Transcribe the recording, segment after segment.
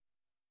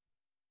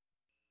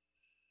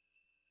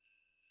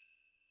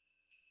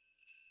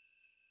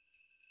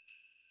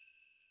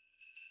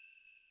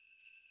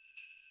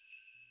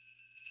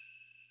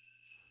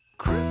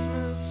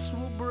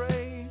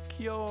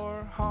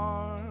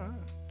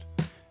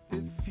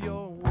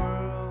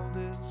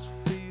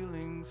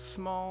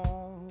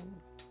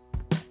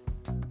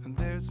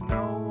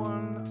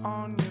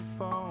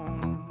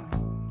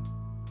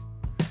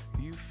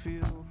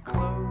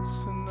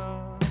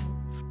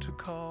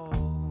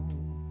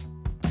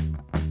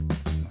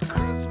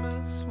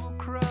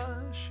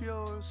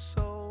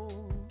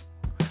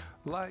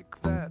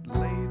like that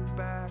laid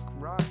back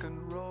rock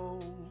and roll.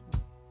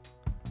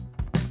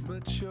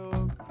 But your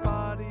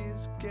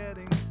body's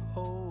getting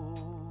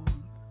old,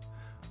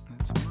 and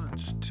it's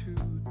much too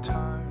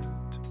tired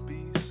to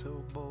be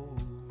so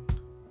bold.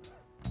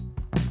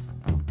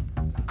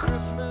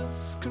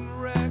 Christmas can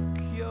wreck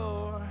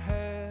your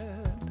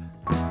head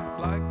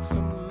like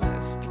some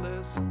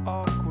listless,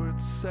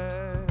 awkward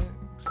sex.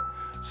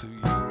 So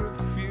you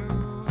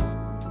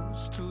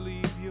refuse to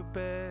leave your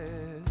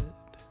bed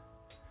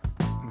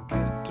and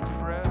get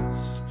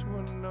depressed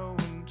when no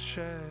one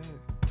checks.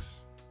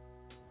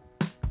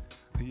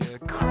 Yeah,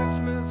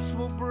 Christmas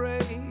will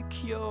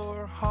break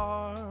your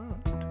heart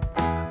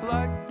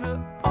like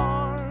the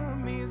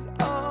armies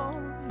of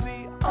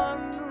the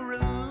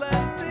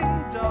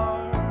unrelenting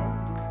dark.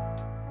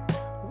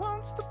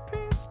 Once the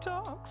peace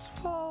talks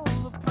fall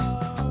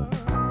apart,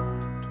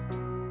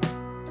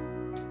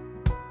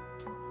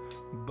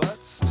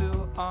 but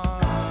still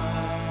I'm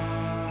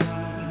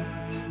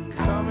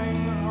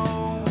coming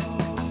home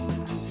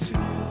to.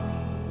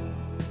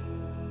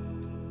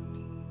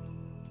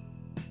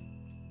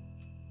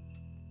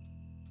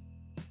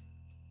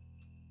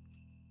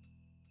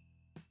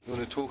 You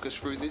want to talk us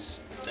through this?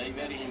 Say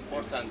very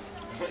important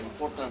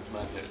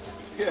matters.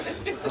 Yeah,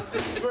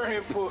 very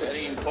important.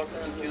 Very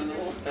important, you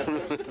know,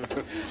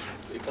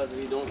 because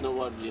we don't know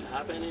what will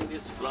happen in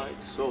this flight,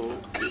 so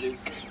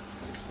please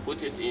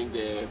put it in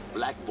the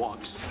black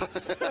box.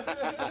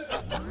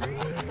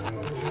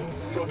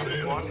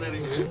 Further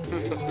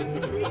investigation.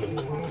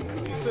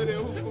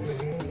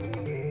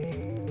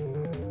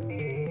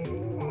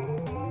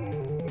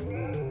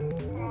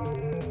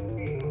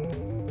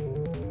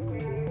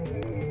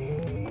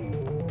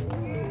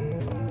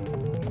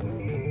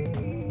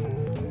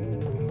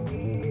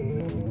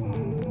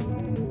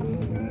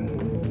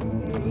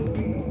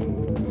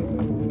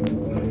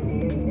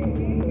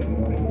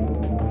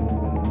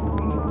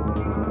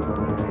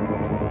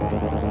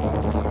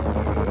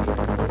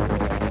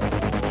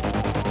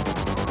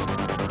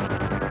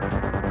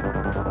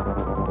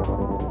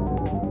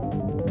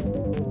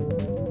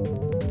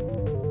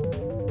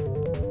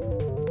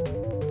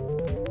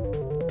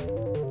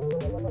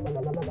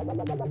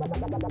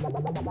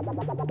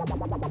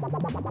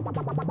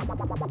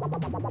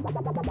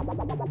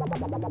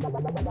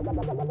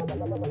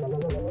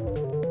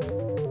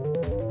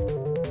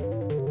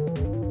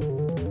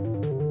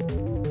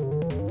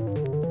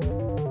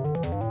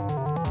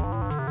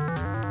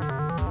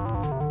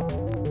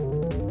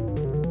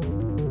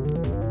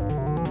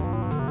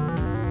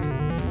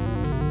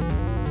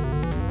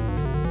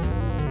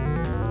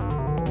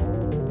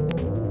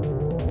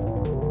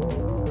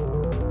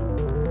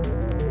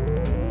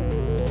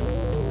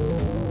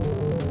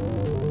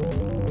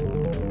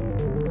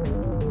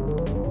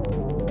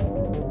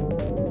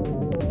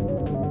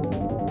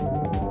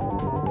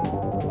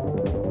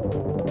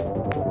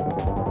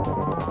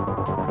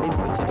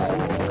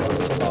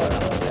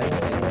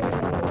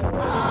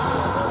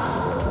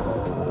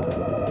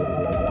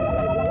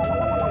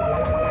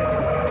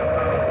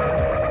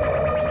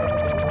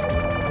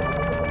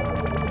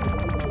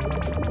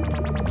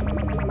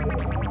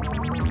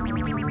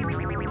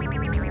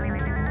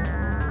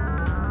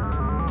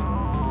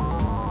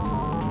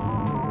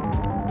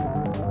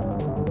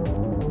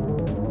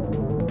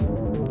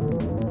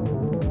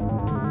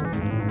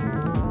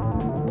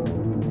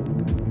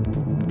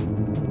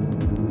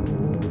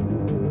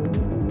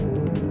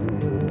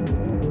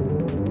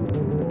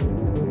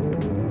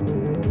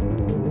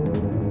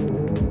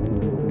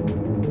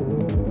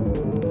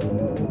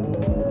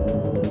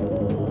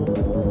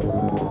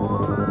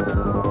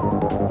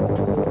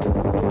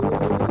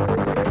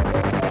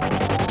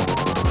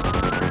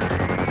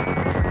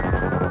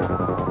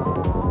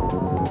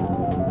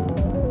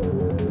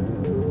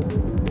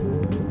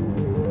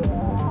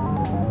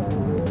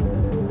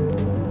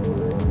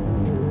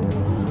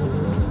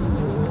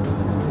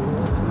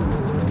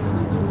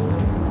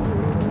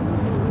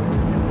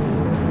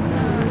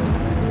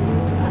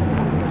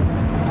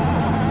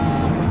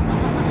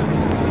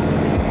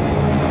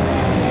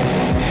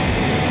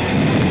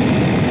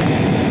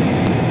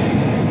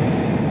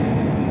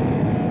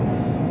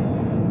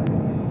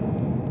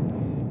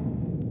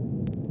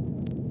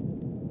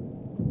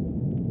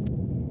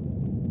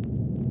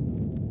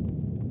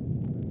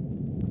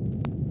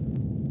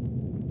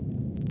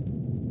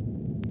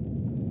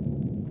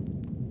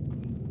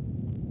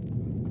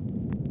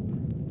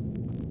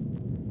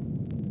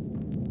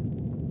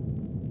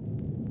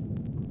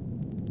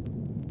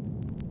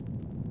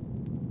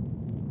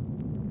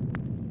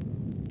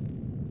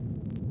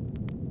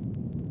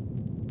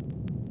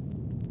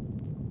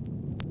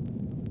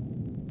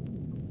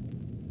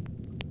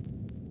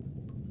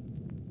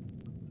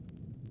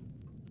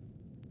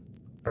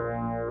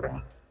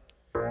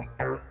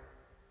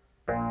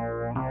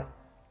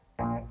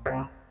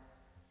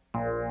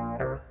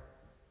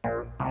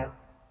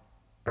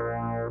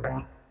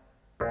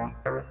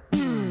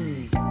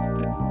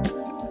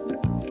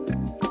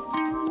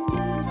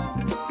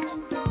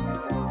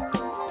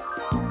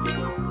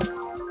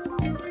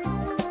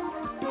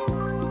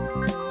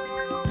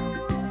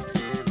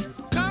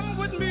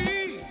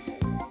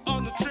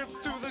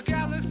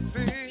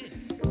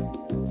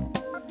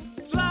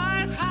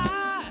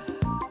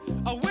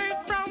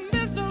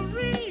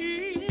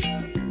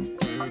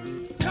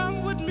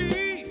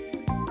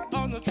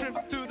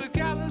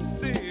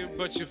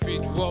 your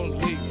feet won't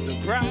leave the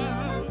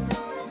ground.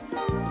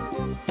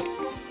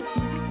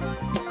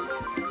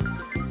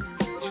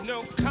 You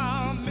know,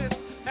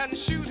 comets and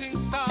shooting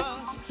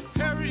stars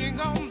hurrying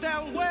on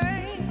their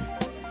way,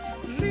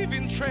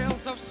 leaving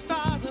trails of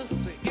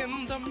stardust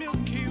in the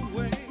Milky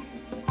Way.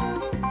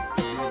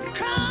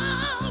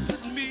 Come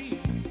with me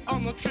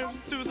on a trip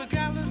through the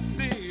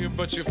galaxy,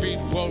 but your feet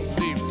won't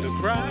leave the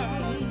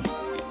ground.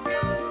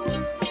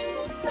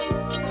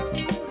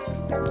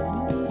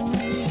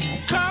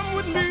 Come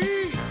with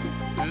me,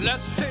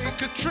 let's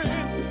take a trip,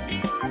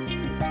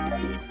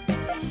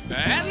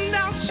 and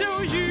I'll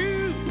show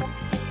you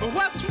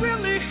what's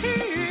really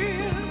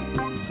here.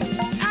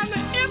 And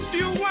if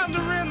you're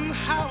wondering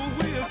how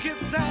we'll get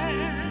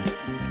there,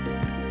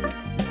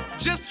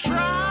 just try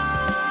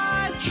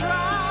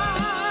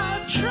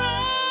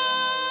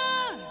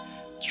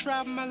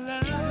my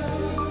love.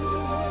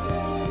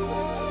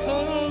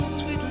 Oh,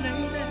 sweet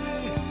lady,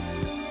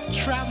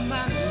 try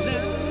my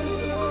love.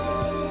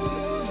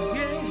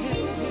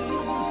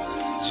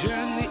 Yes,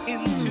 journey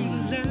into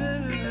love.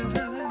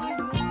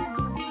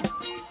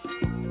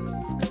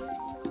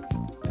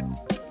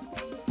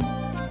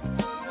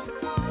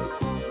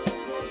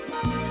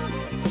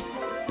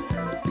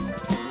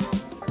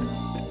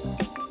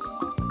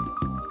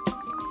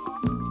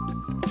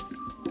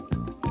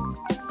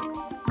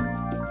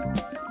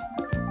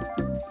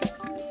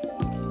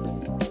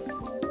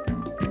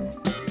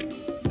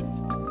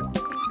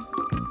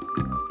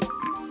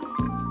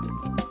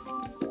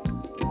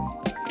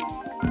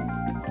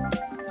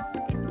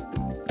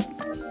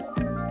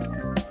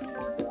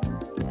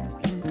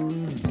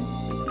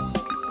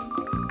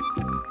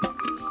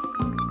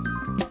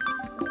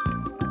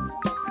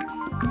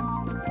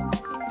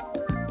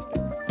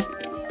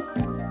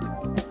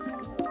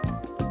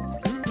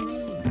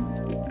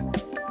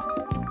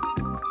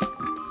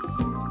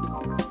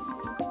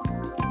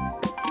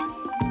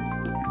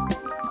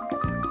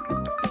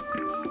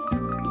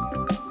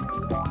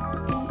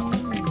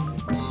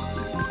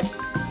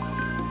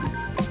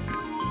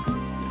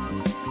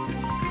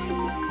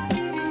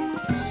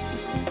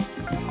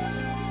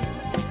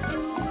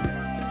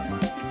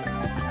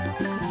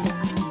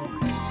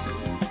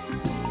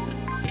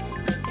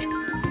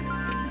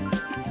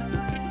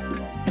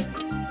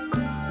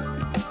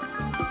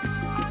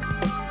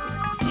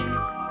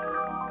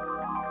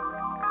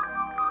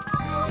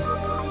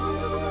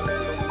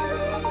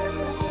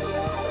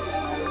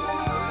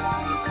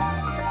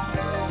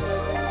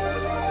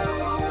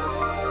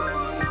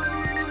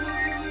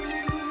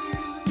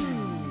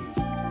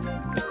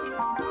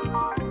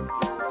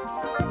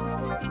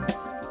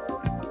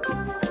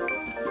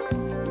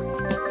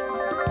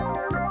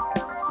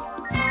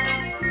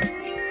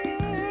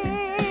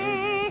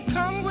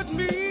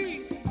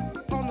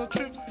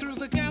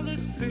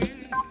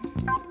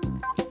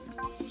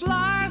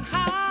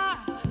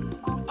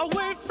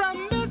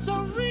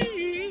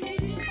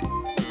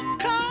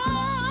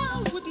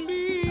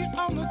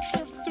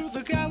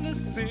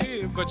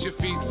 But your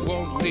feet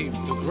won't leave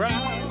the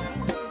ground.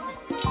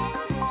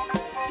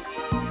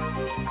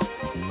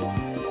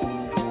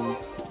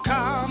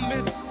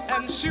 Comets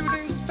and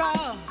shooting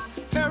stars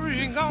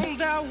hurrying on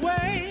their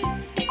way,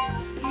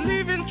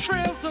 leaving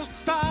trails of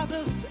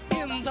stardust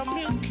in the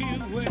Milky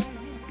Way.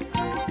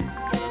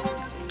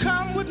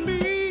 Come with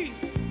me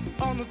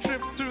on a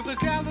trip through the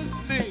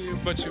galaxy,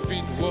 but your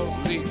feet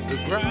won't leave the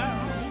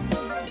ground.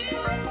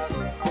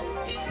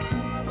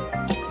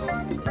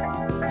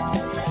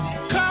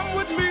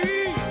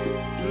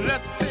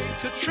 Let's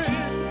take a trip,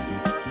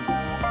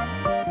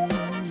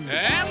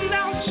 and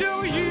I'll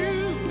show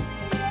you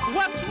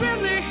what's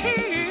really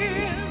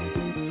here.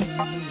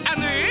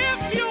 And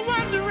if you're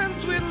wondering,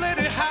 sweet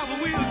lady, how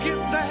we'll get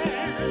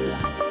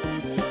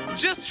there,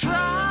 just try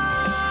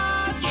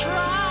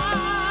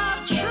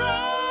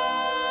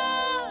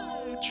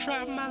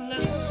my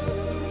love.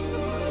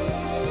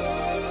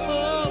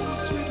 Oh,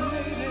 sweet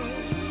lady,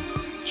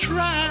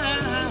 try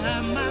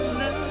my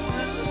love.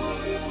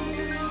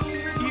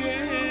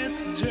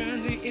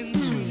 Journey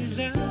into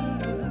love.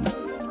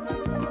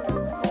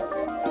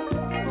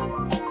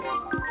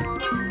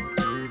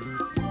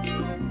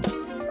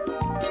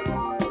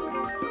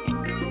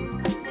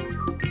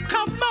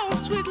 Come on,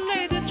 sweet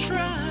lady,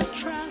 try.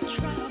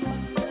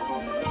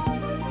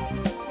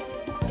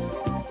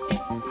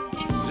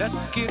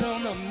 Let's get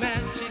on a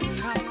magic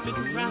carpet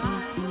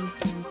ride,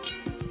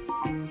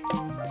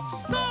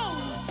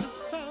 soul to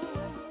soul,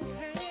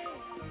 hey,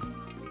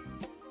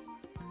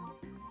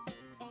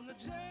 on the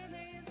journey.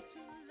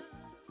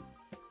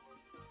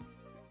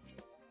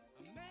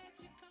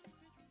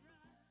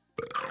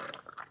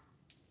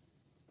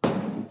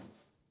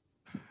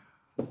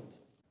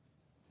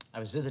 I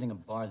was visiting a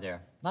bar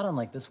there, not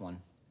unlike this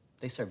one.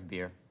 They serve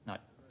beer,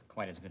 not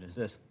quite as good as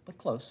this, but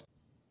close.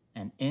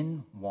 And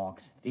in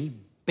walks the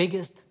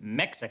biggest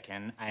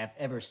Mexican I have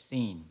ever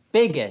seen.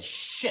 Big as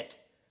shit.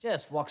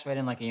 Just walks right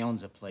in like he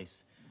owns a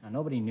place. Now,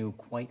 nobody knew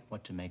quite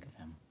what to make of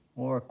him,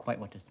 or quite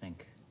what to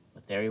think.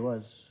 But there he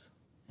was,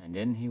 and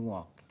in he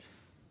walked.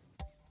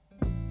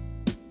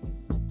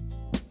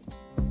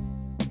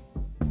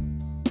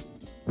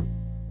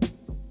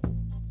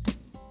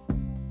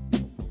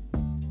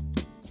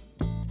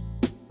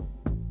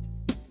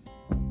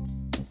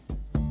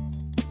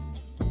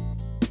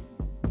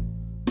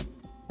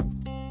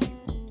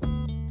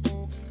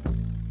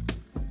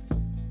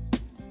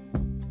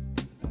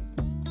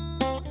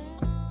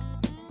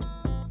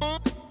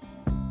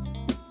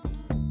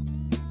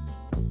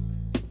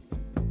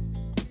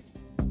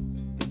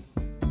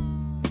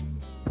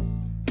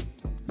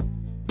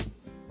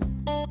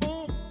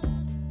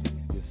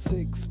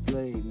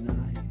 six-blade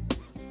knife,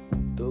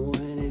 do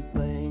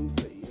anything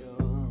for you.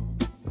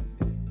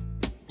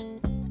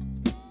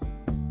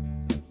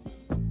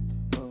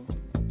 Oh,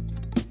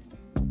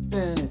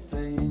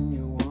 anything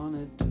you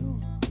wanna do.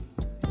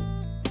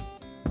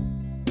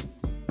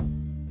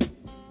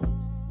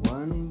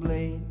 One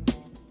blade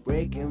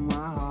breaking my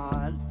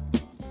heart,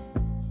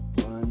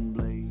 one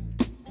blade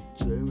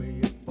tear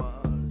me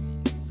apart.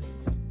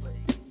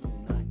 Six-blade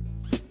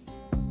knife,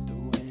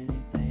 do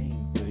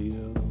anything for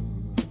you.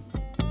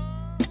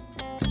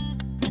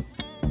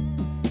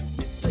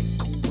 You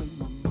take away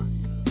my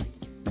mind like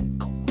you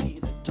take away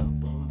the top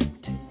of a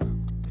tin.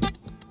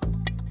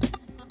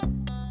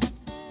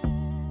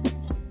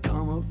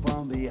 Coming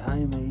from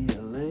behind me,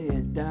 you lay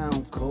it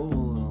down cold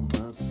on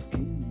my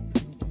skin.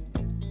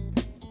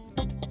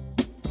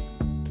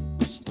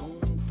 A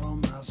stone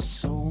from my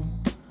soul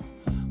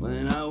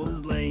when I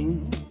was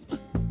lame,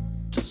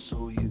 just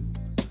so you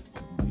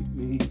could make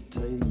me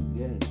take.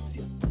 Yes,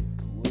 you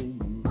take away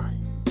my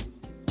mind,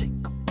 you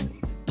take away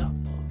the top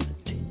of the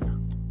tin.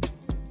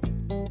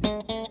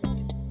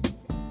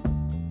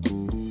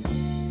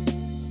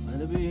 Let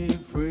it be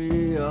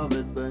free of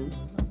it, babe.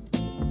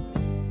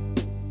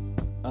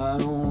 I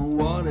don't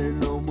want it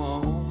no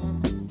more.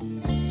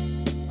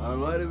 I'd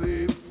like to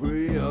be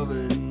free of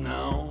it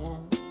now.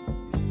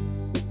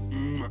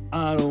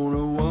 I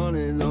don't want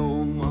it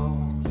no more.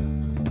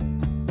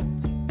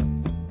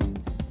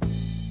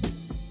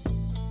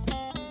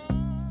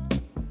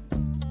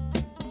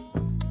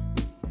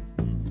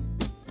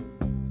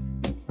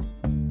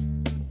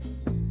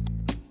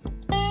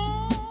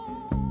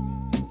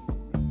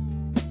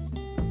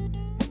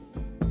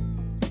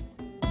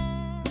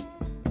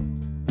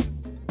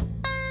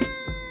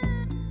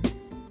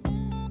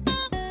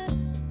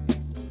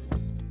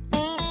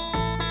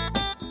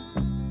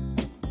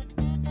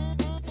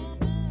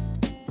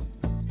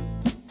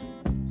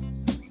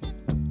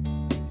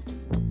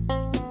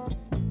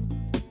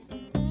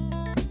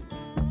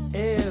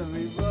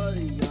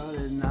 Everybody got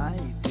a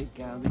knife, it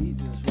can be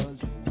just what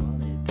you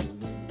want it to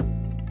be.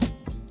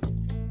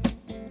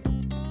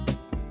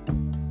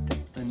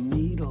 A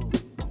needle,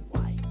 a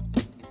wipe,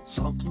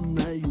 something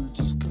that you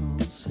just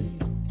can't see.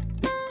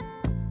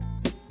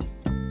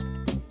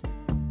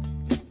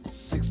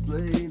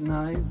 Six-blade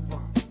knife,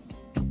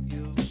 keep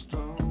you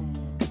strong.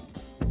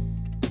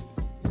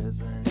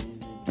 Yes, I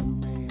need to do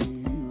me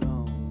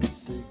wrong. A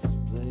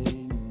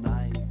six-blade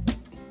knife,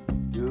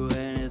 do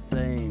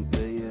anything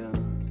for you.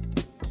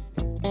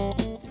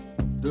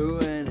 Do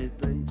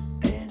anything,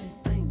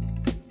 anything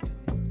for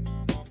you.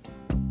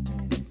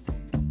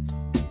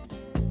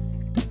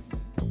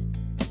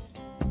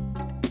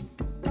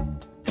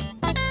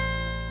 Anything.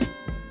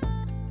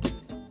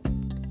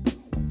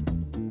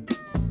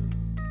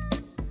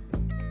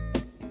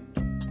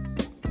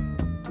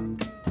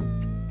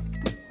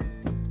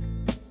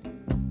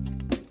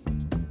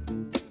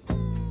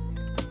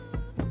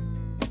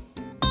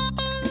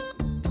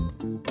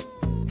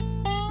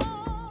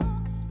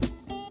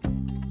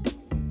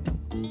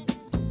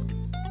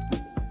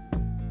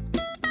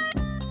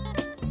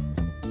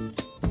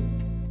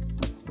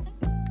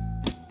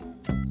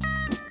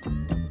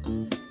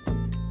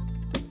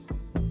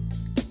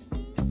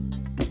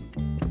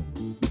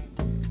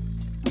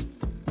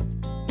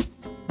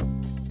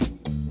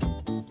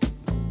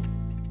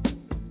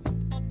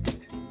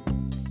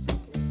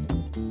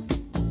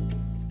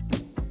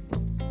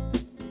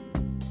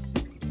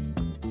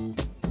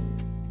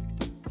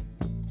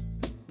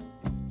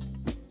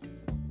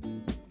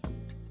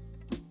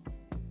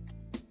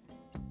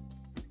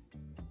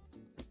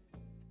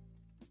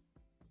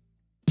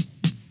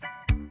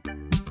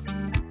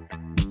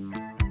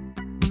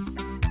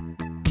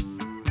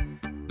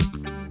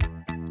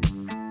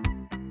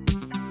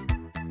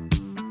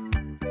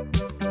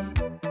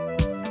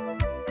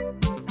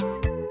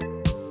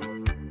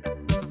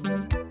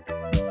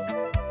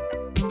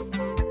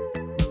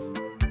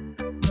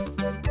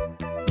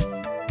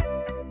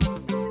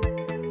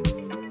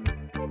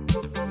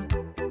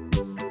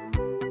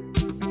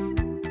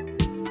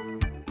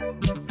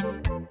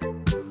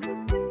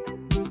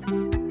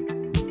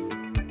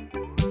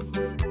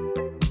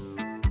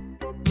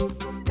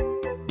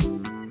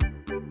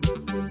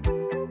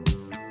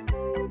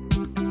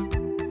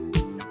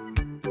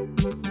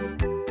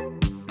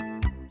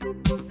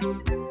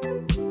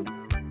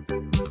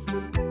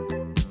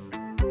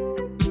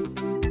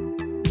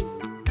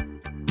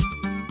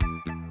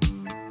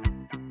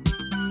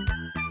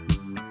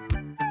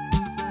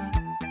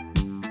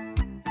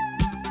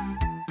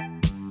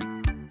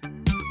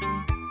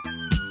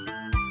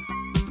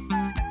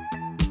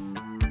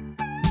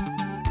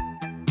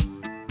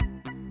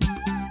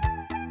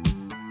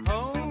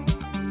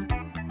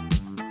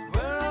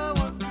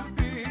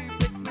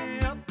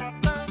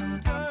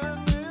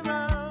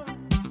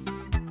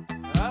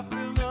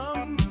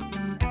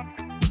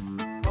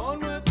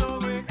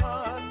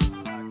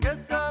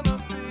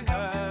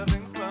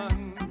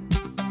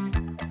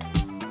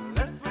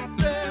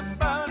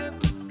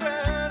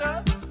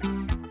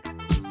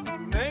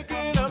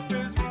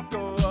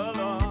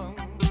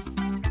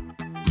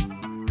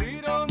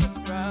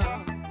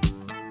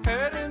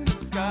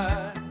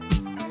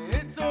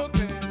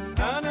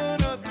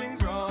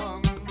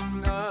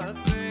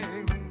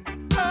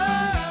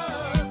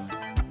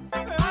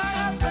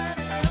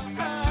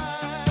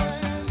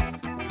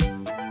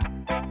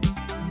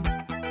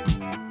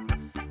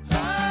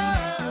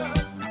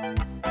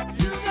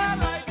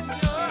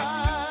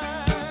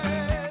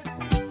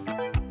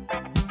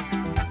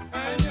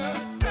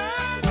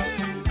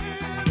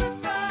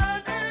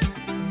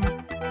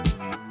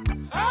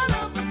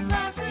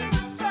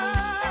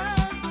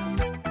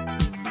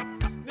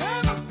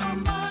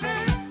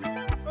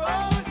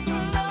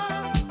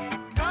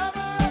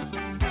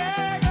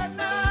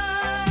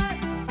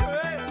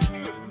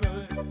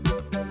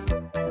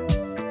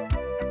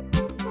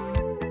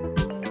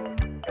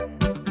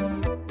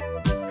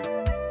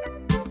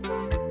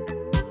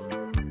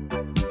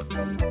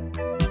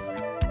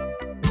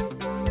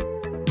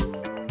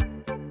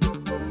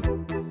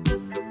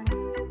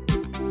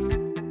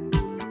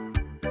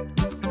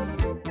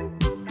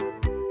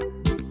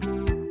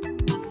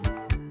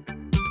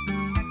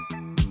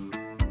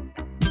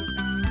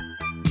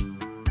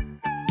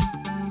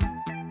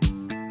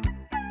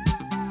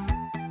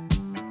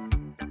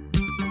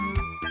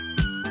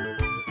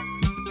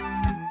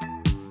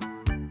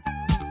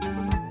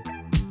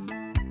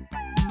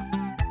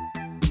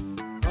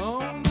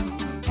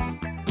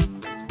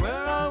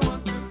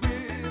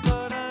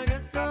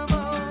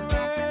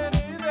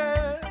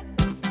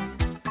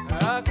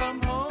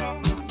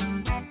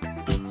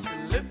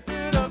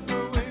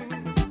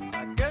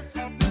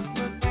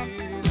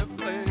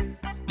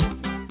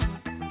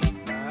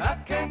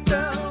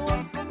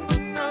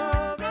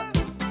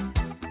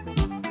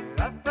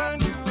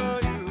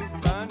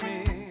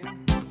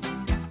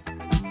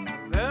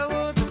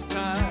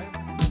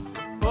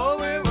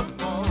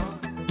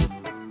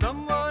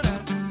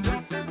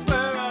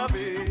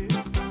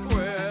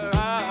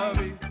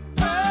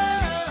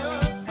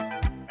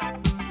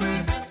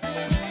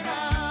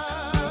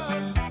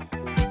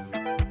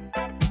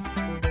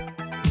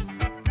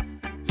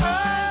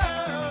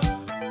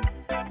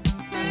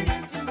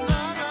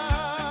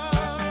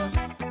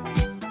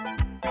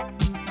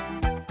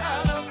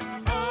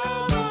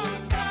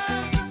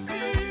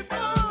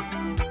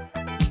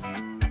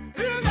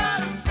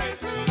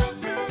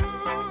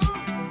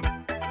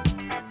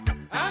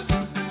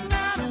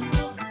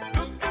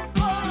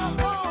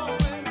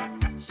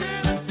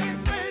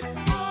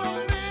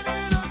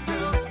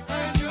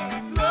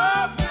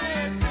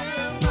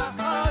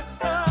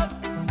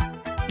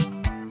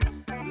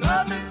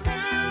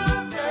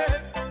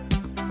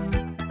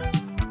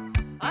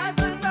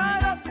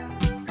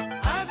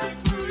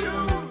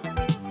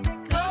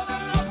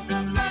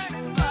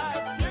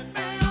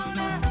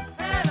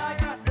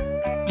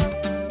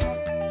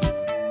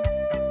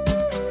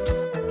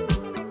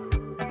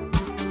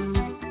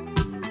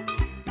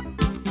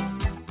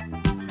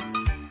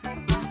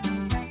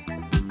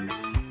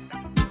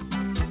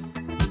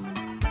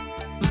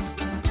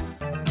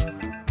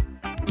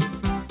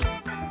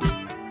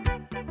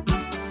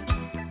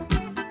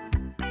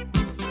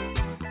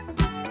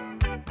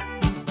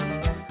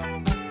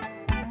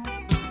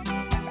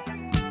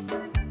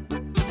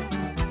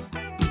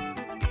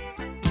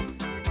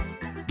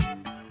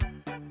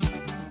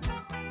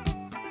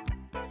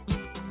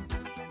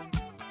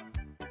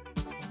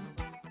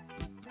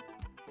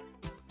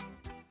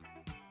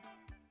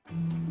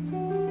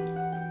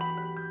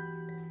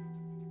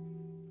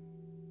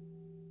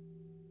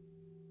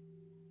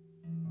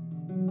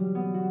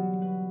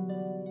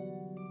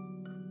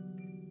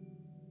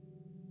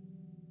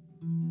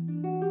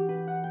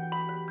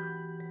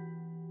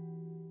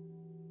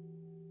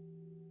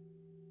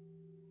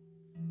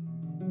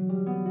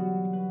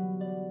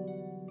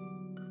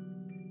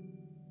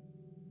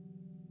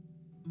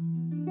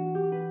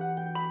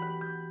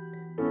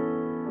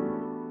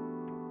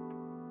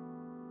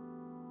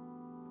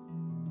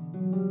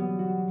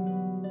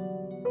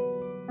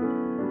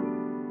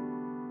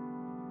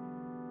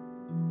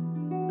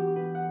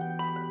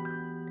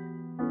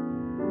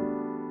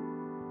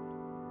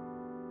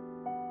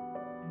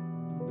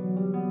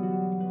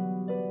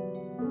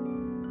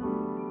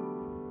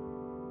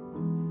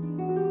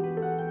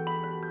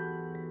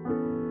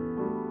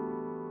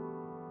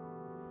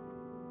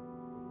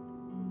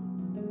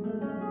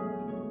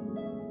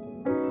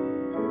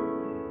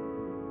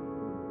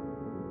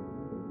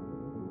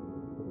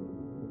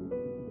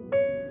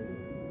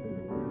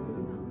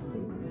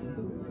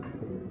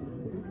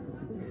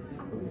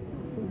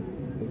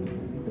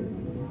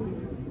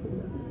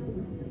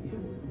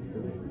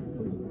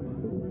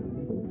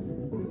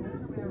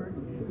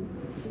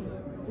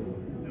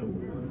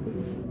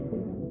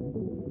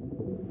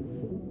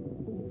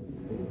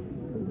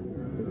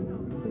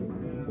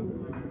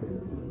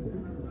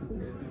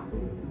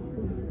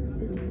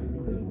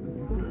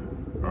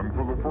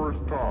 the first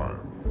time,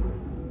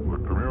 the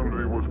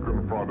community was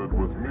confronted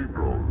with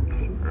Negroes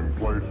in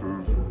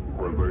places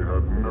where they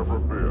had never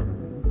been.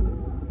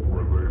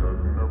 Where they had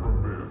never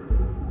been.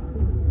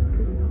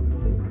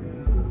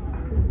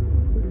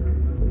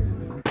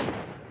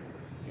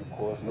 You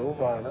cause no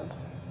violence.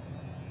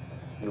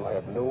 You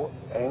have no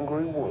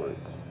angry words.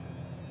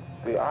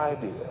 The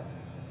idea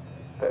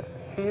that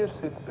here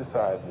sits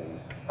beside me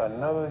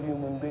another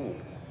human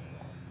being.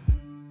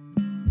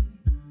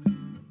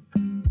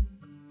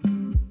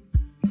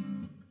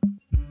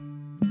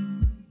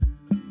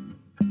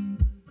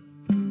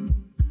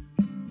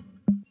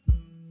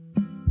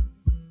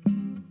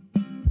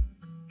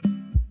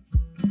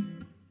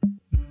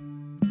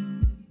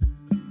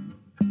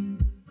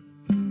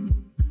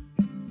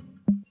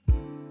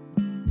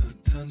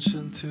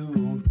 Attention to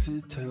all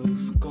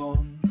details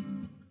gone,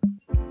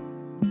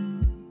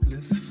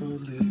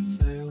 blissfully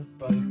veiled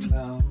by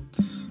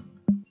clouds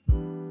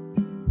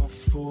of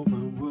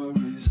former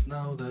worries.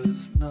 Now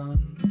there's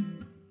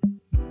none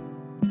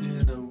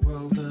in a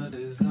world that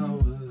is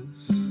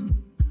ours.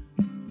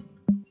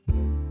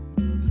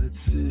 Let's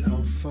see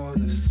how far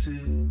the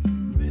sea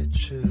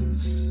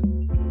reaches,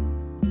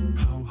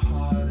 how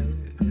high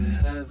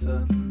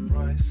heaven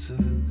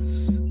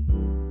rises.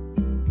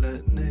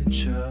 Let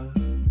nature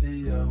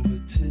be our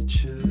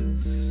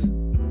teachers.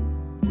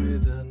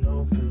 With an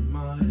open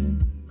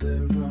mind,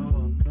 there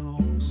are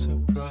no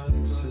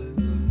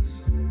surprises.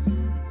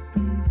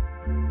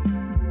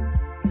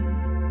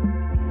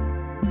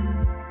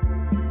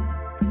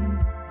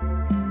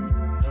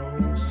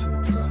 No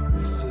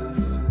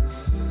surprises.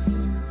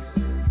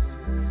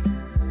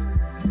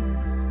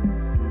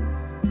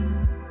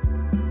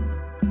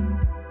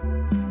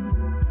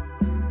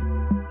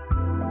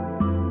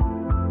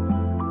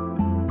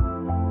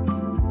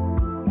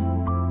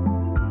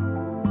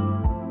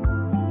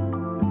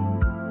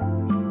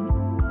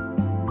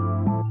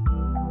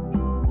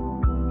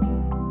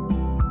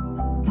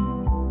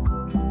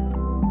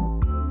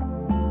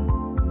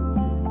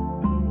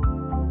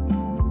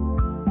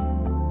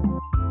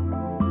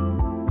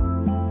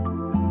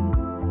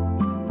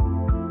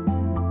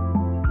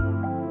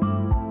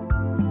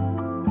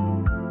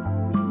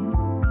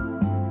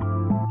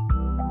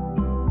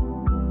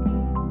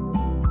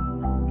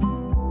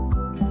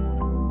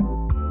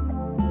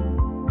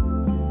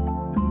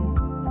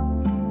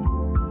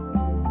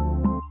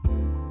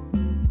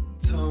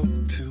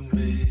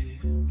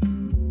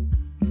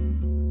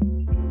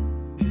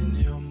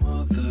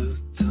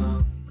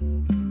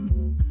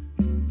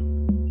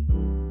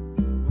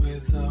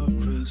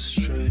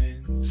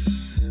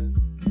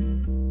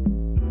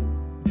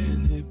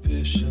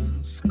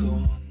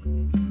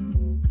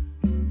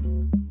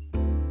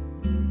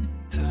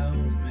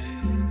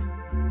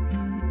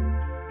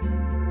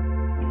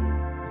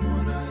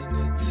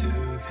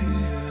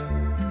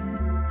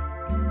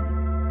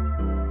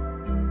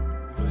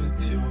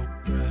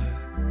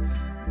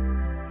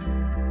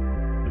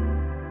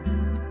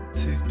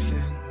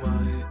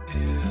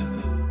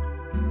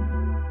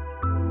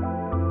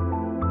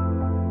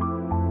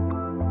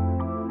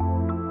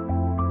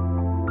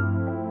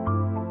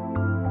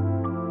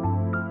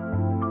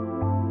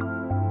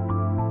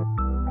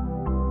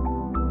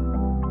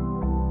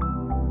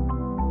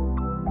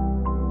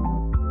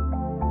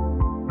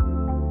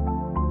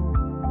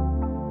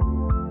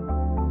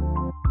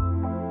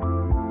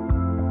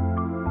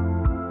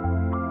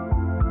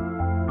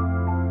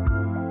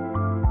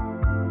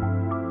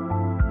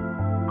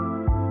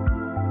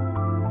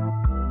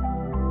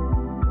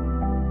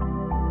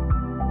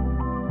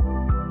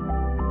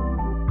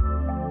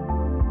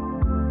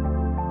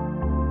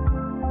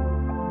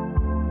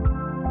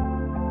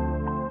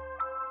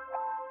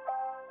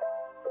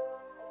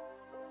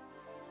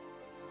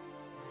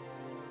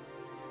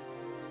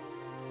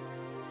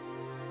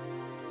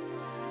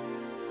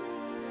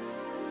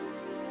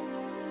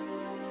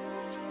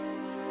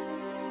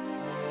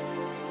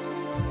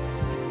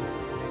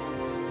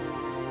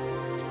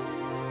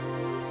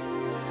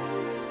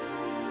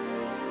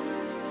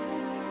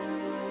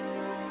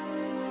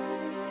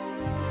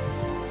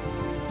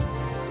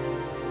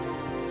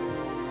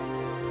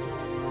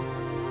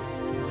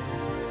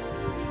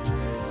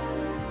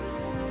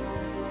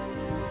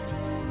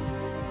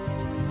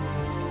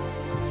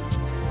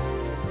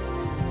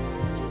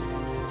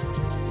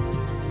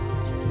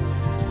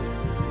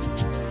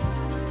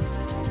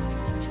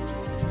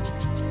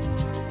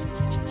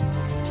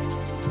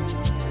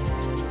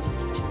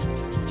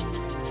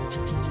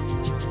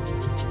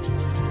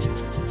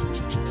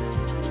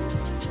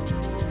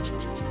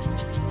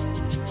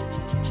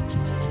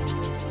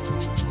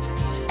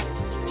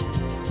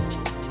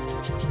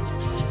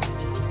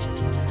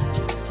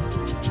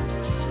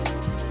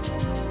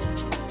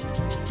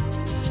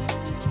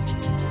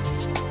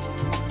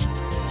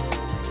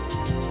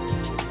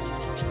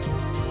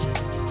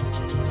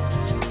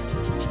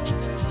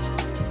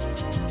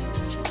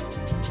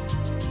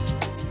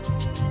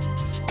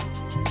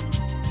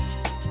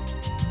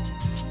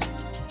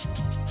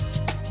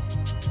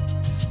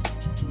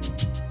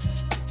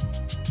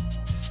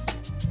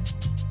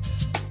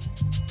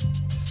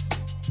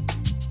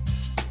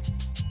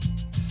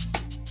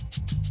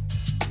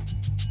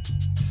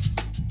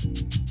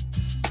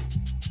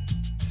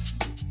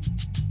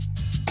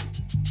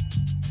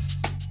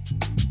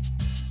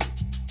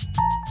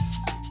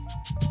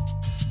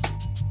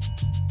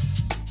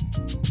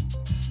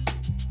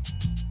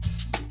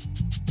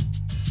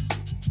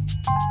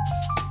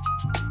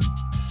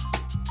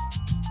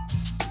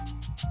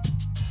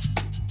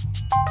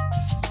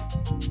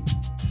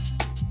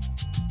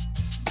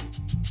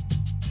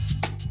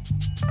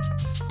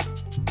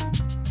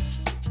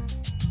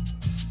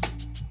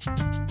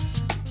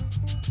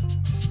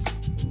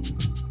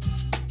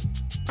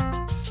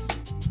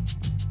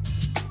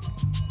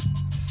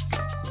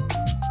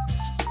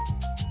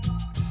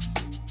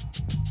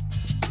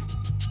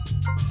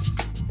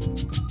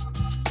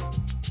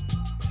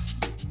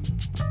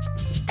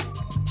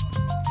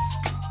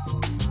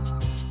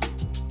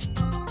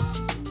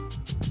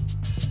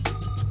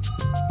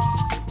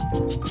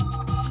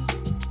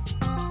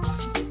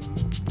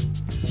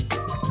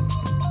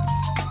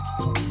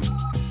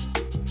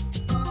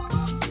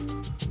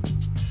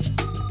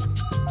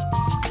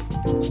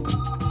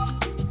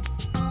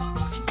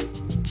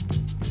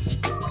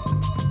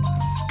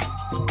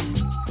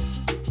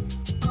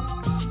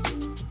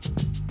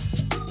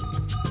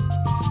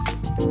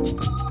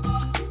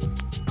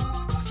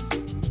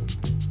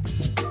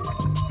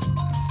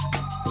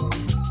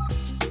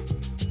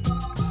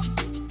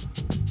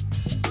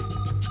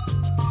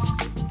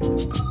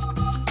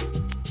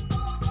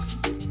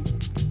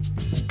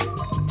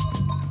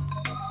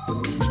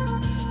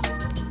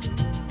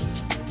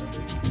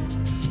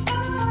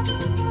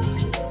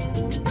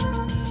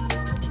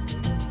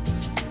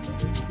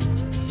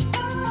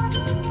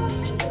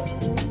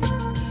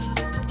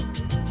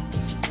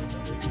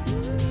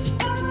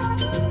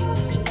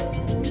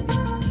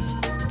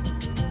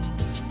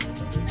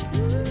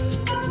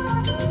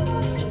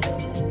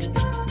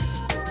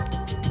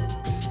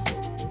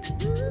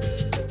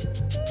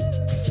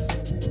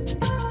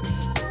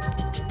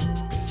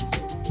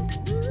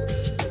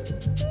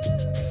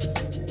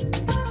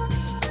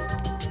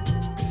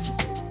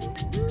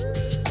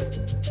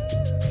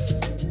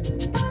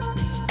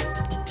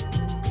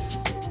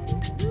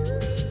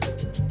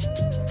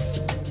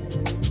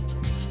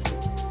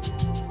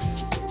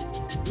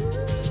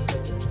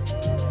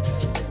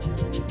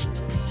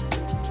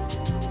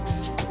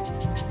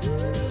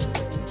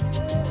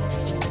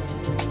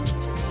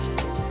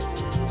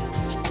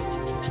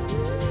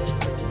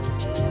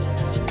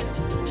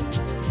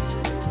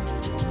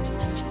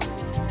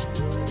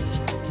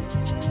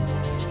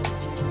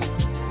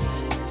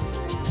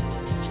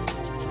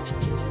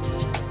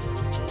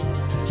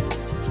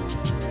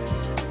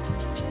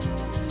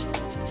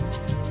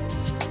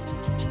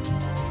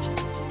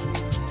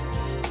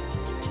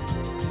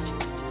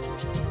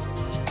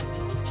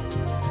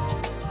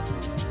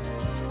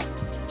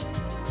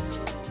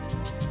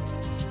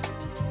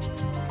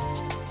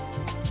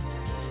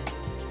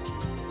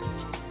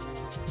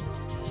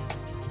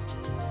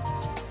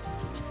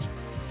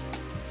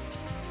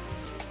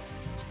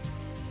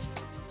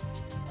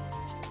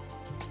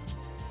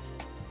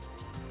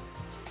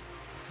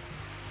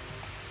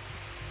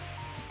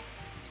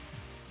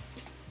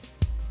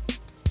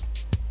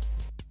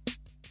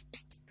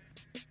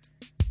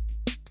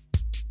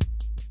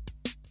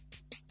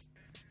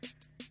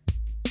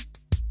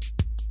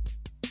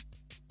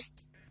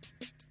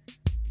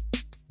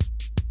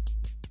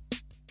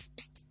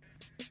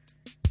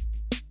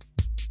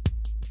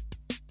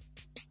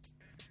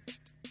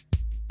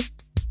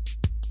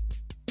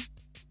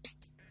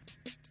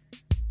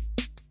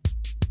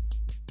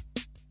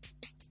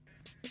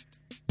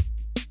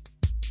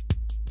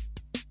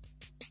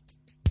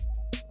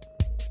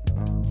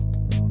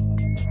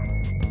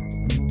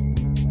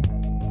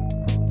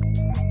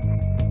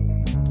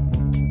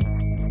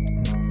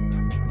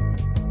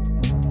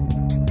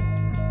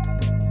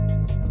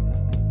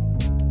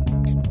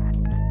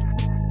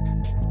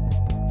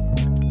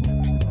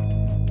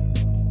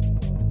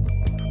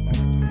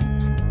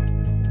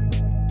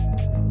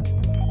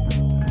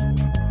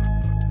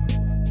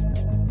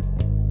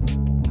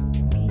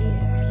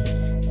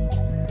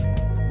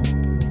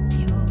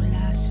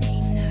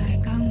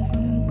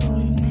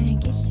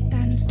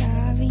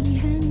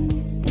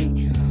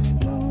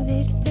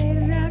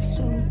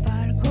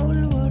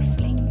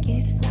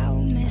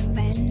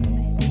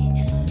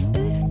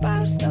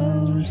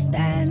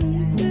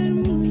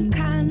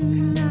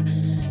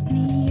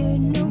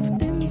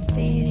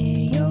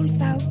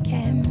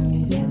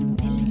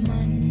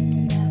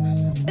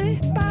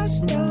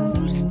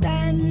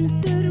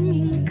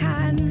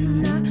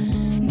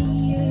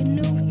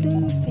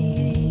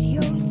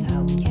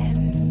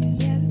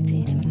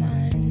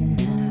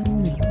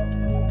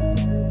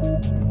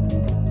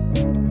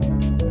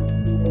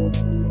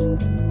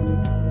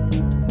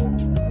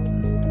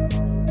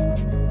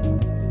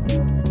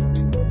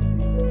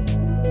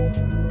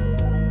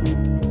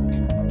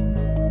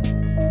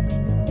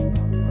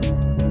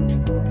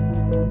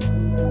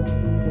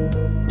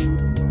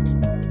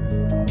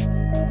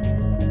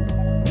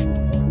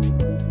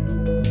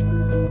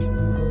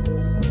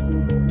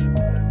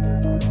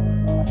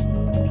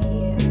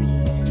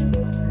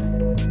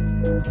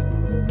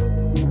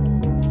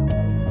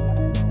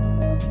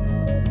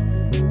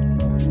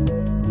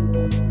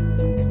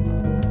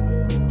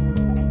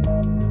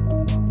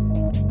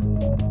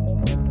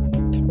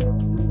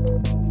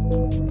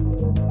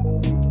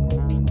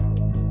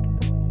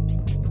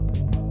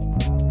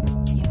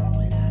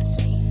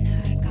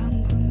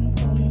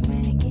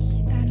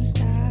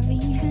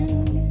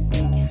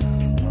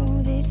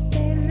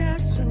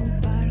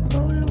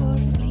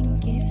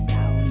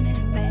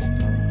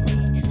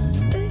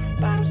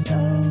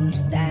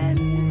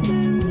 Stand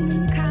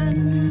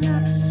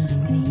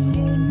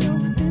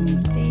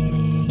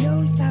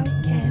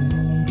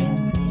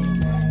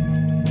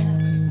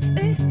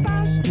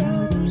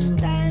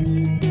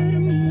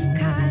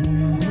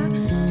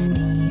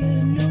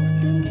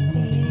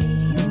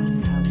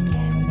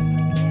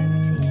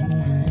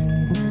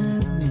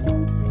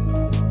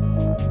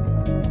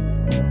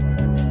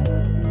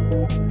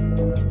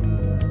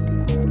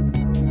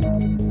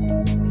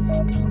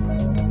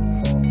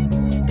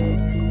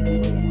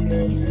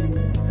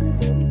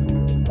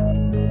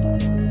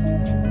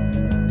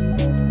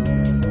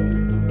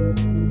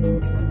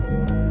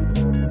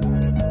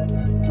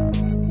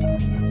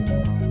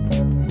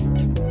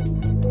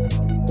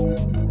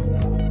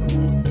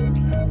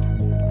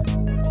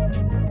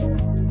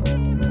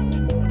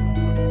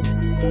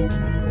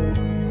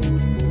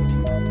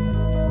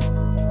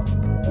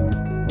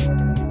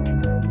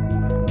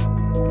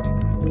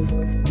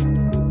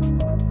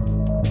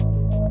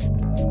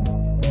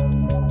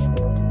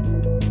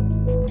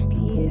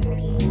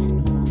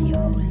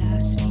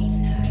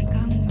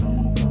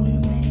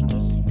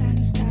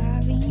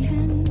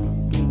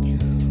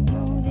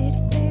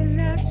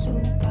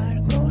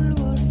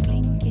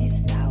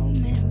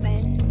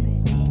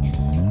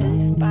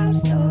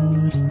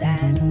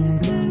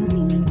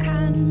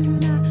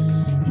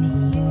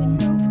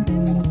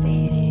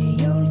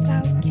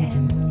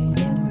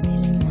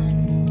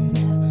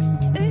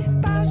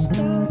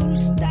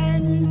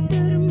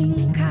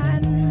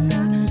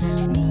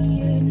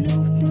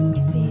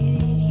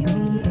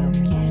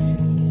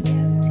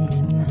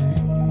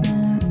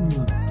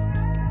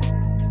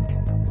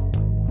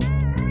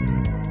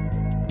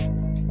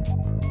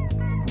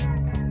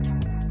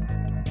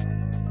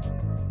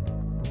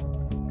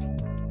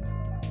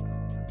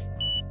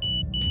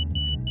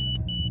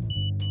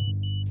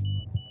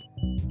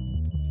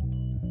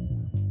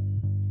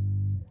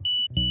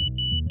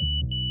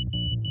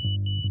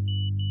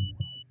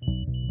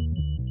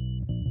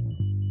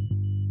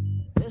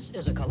This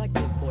is a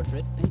collective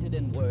portrait painted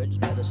in words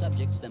by the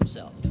subjects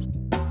themselves.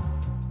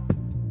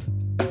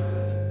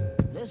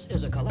 This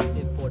is a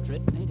collective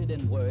portrait painted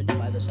in words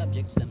by the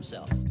subjects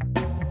themselves.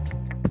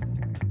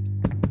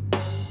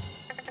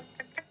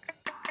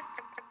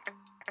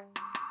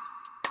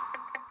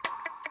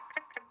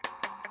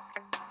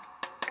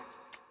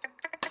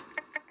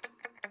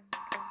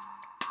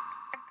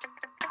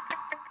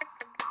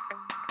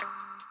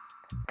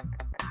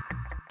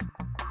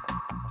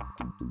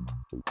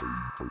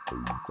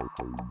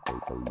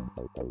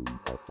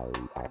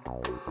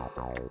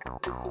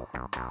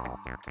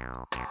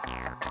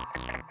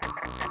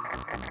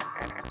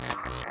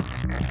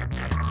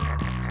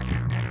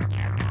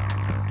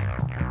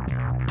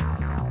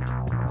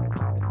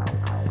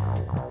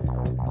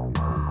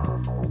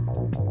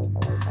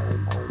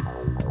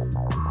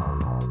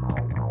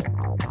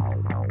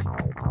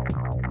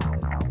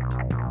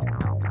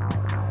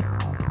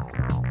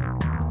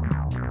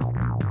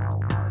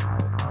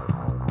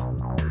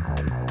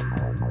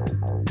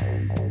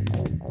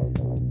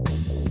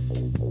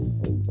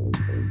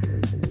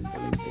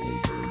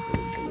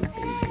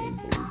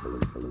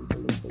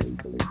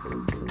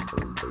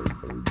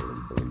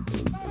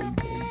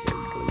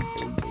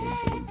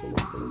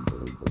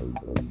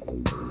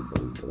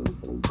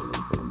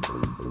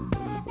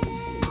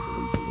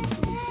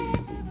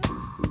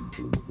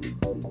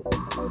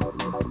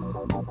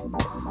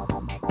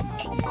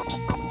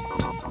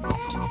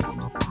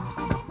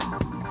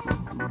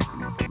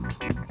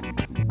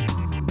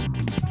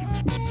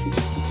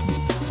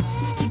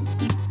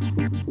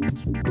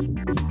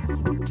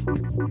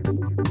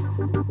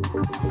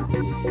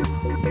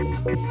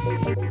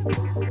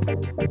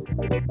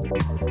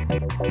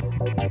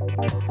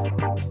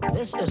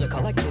 This is a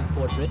collective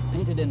portrait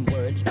painted in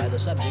words by the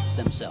subjects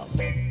themselves.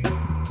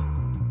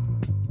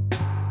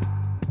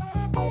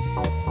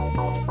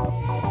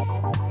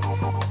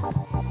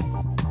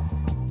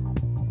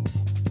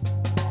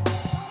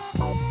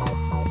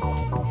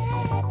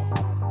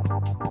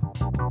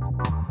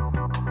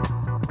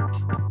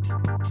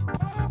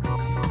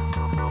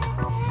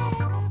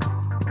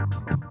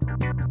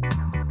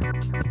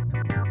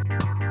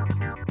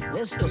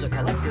 This is a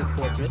collective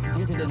portrait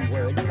painted in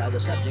words by the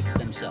subjects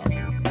themselves.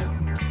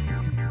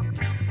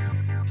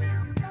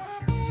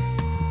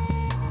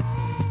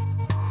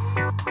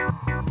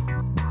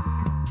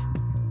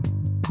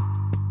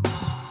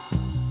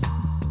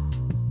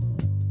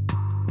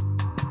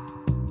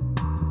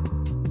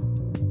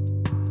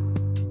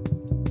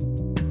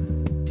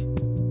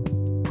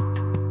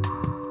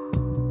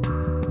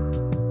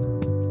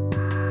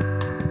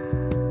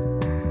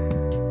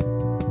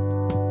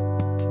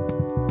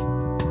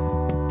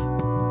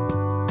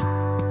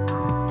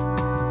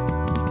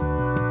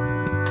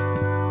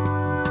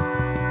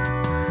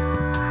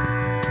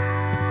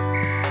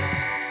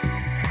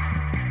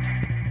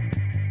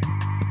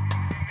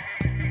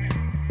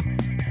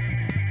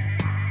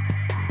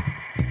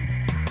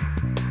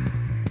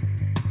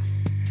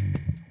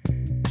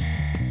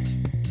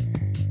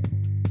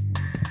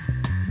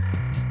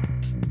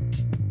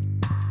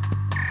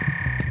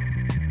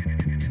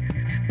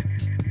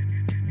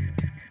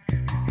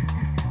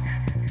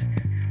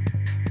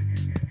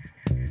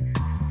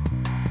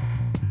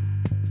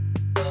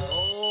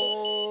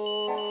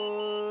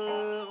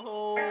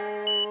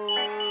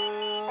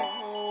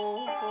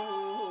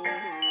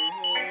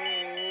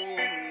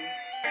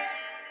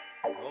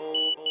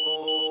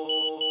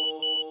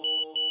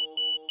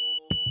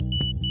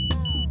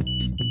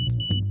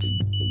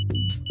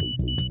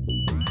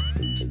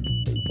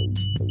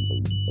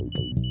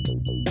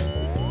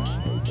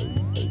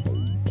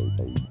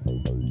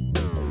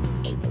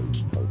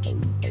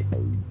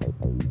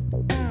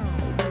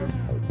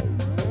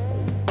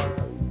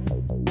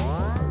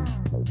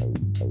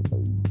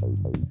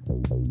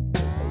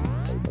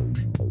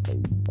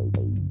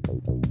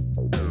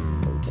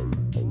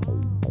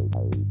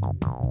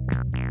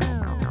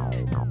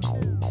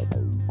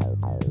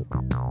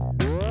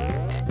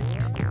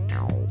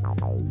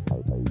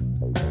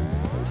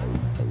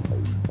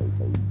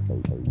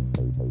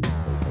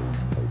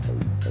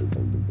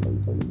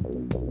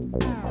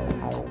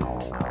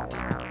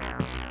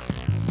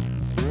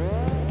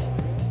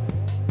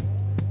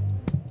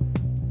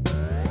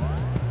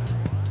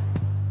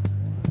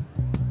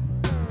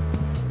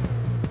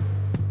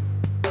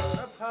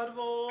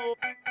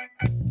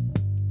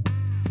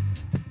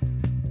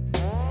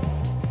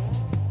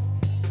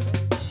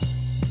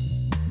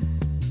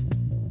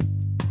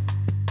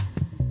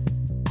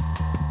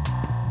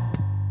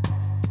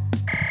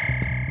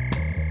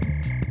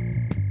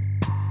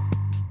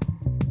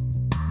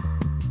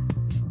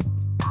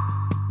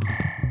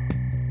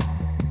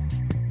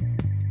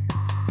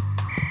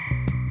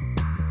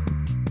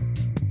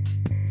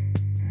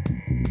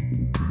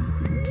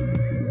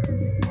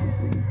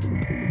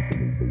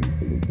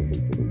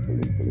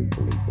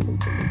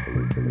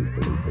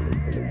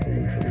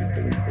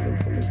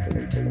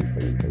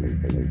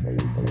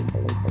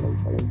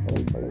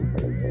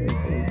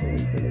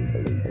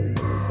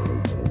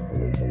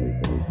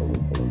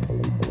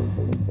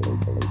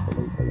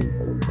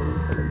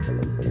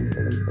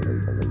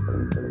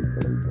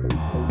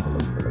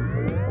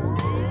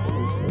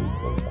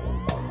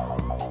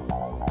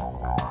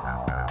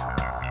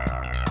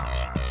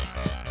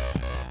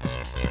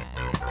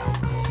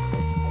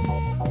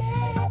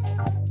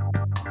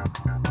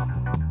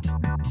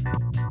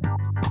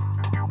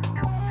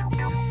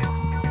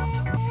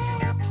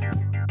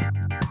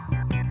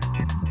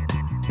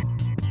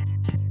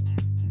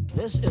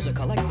 This is a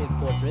collective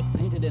portrait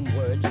painted in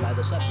words by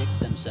the subjects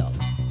themselves.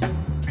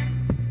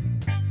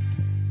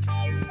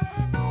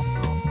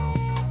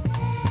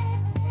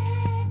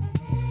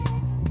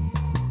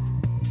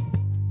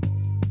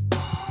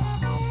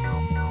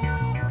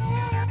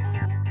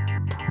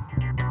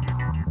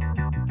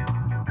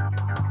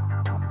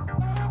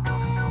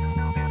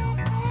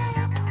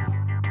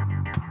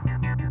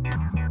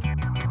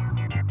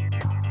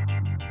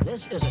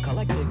 This is a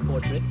collective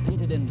portrait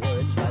painted in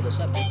words by the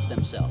subjects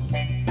themselves.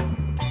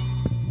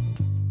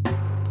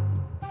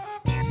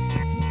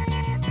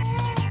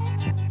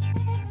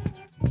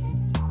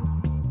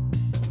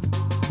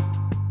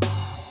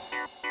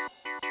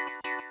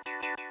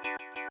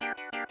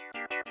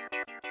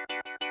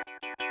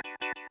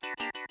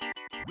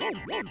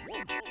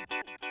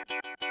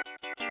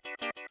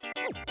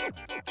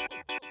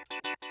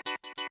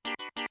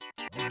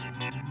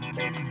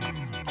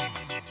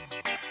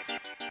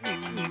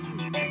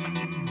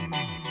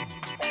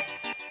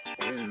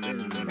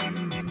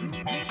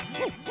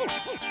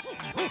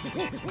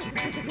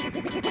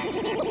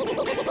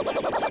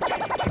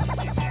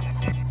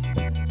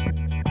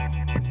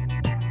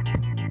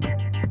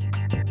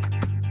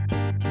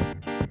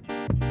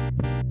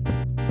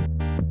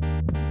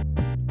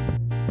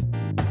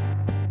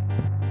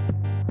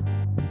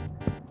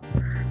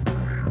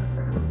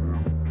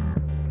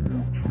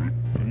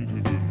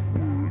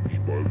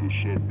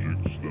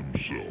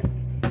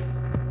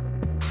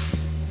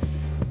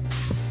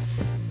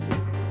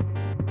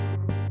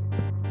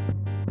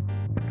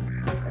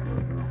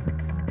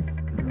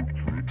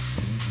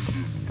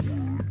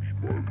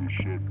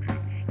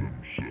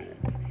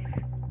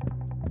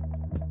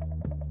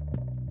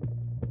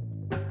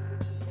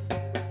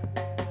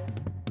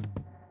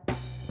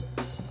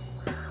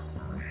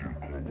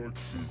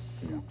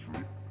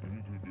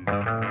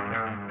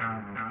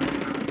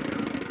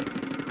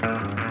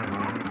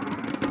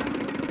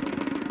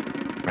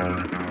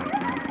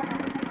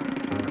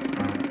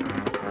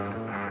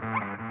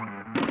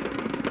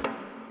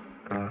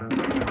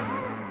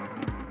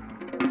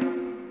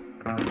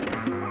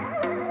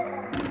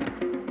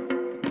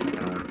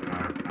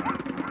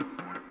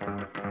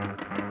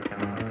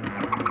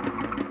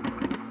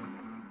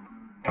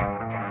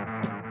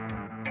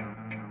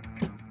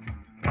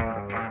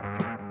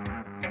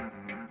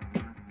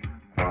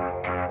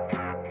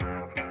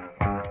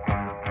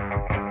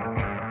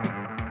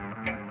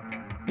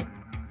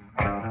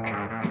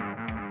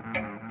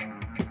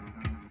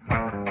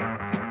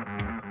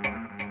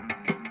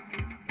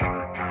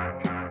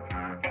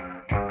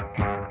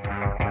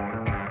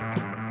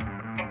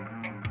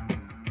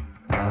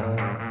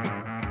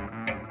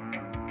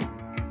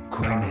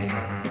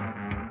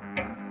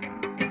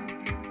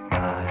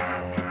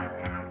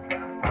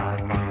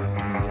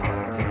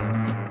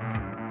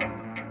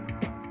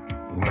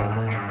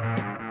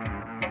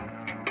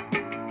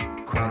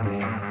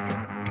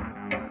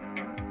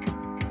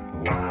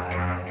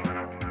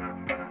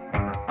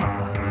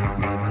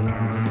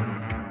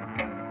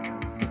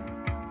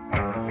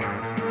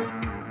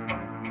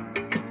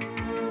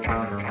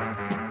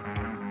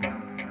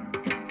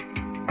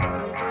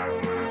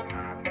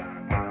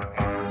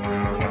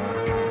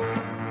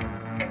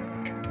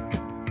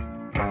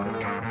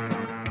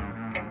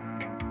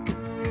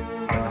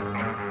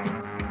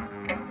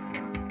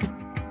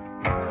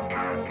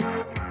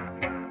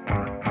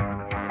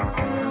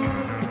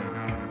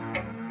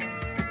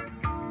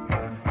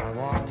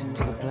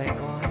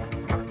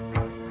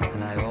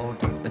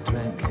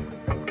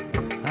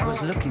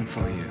 Looking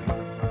for you,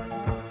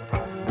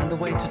 and the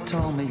waiter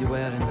told me you were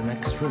in the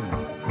next room.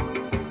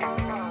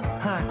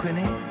 Hi,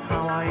 Quinny,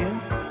 how are you?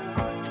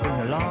 It's been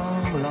a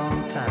long,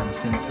 long time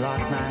since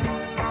last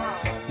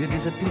night. You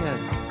disappeared.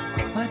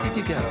 Where did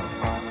you go?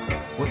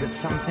 Was it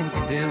something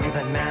to do with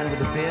that man with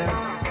the beard?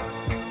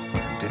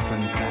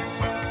 Different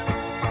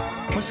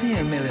dress. Was he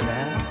a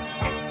millionaire?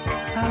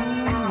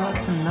 Oh,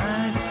 what a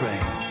nice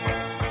ring.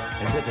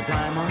 Is it a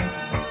diamond?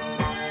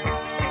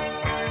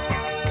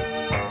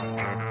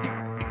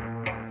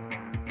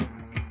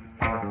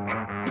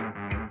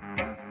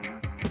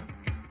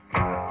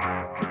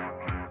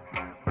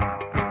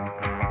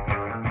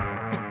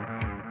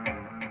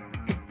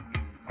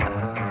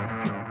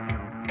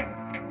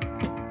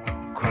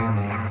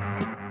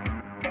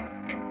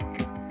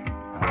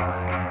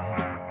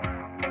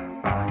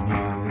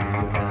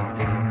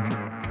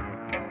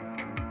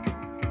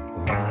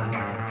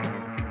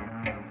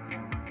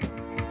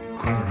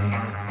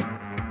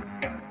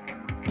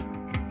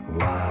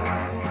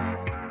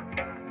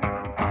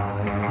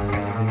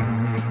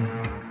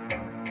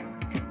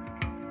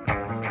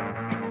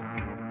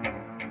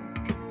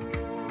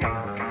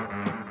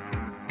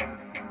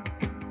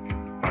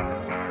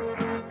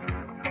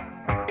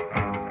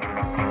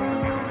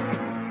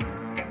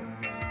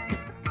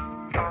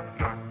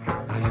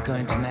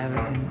 Going to marry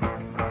him?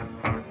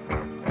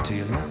 Do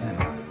you love him?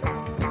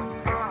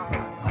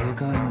 Are you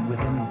going with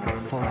him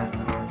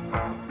forever?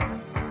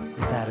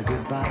 Is that a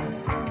goodbye?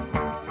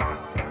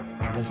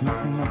 There's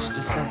nothing much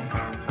to say.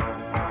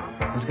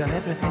 He's got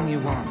everything you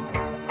want,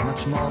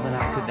 much more than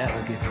I could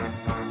ever give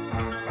you.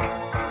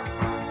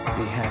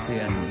 happy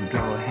and go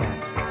ahead.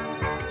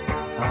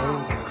 Oh,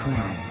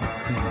 Queenie,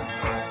 Queenie,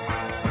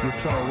 you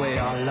throw away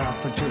our love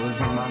for jewels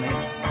and money.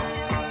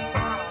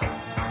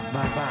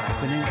 Bye-bye,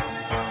 Queenie,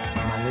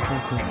 my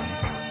little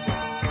Queenie.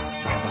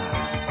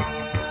 Bye-bye.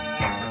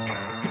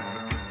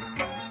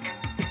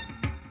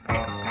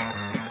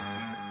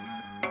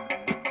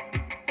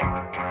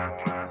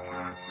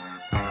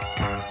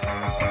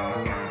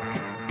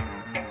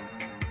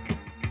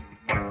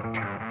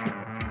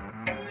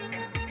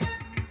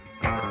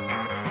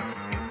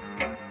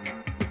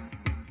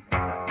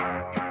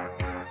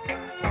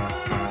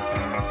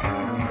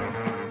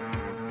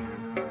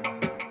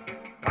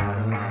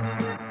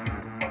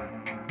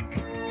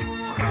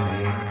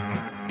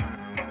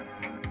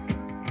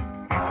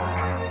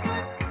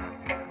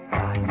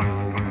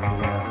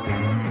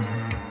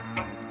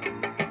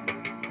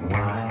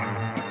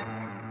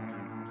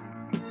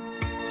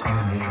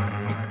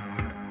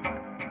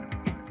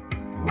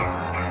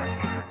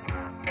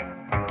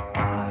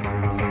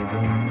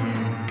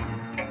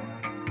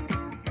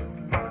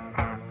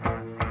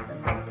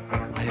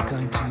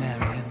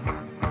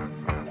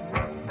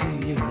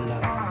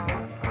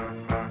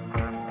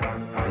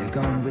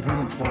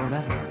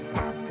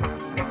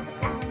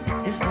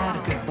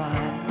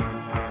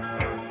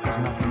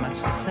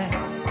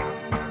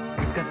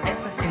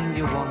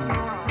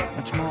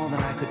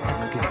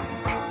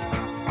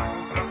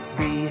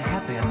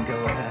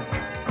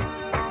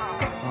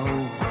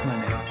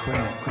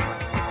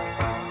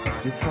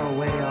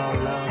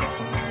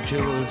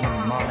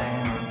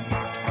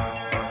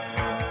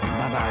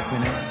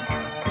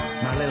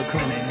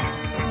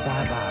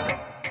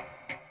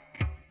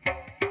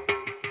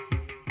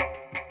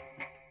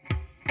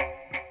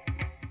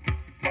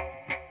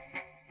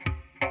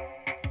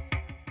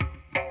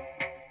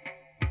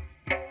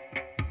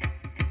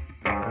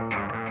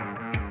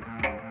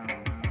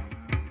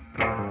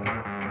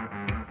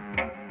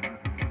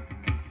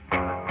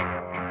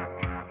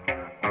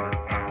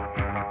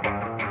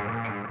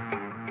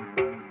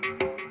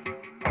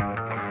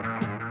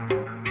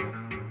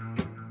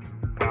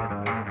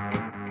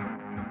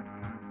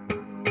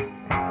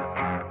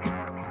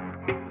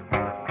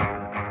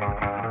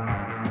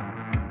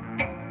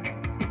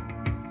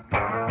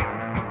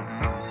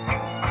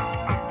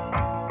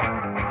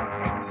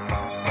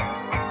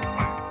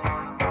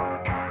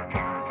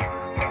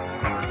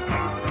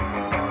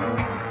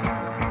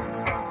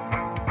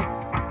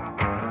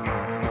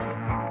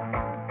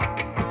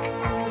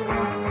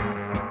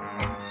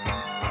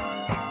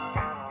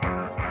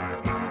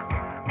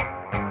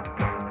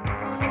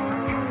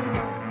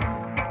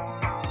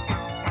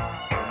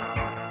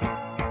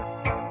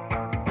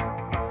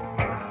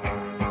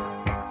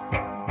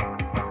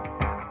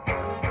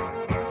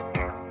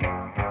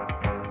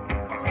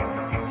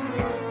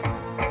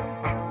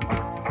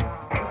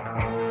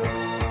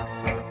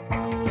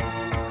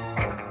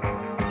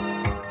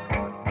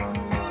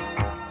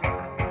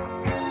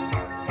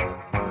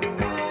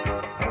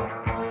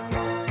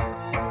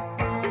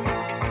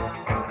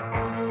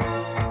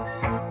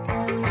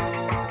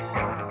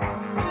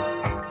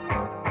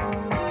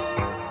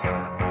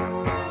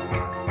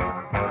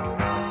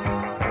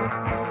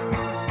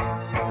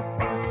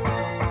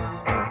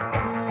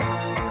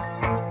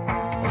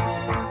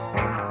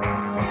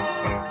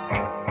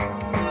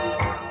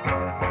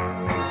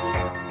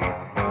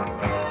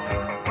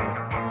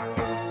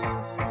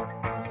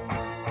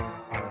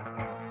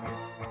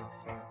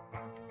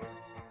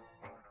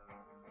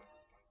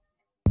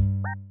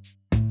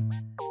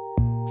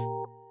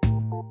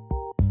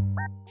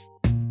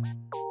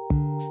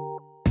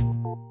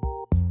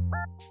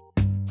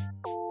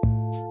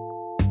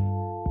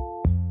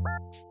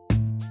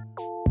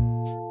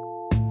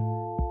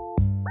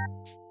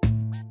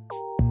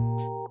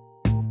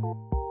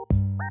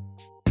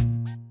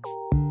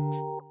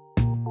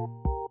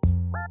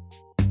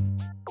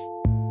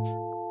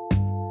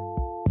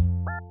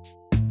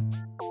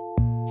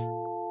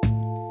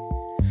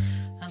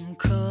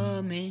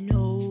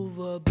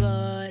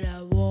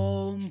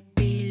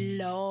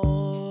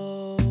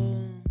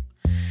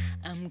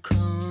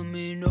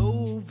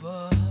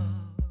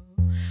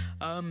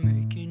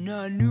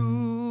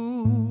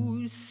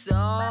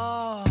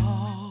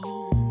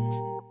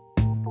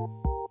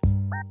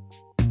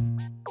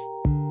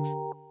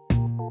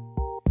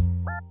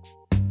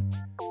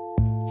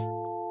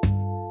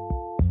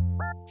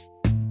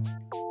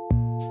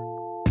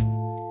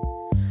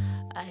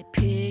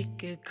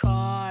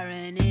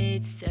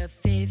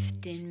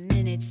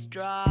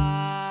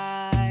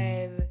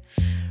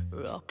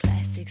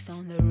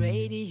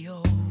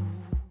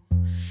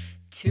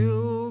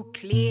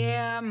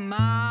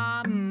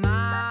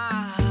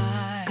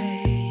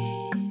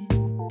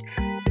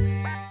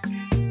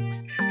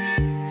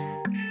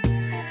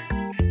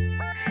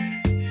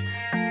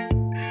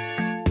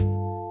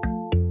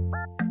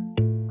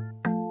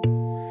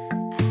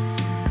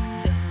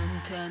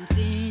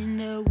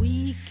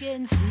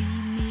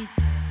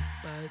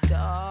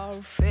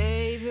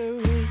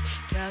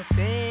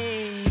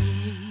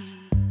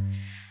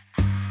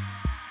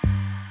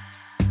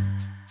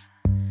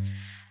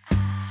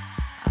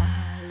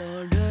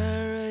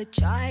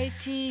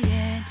 party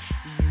and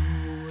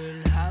you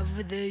will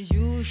have the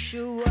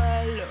usual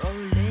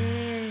ole.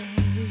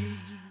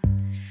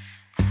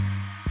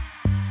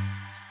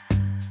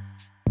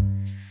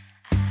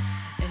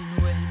 And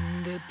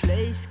when the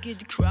place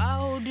get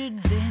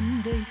crowded,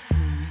 then they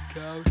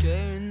freak out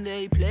and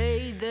they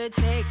play the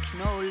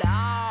techno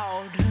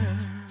louder.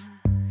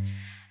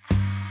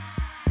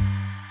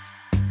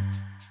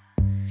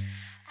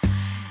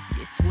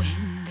 Yes,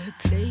 when the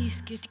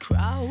place get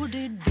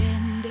crowded,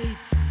 then they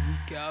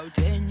freak out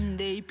and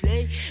they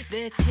play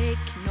the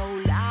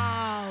techno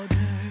louder.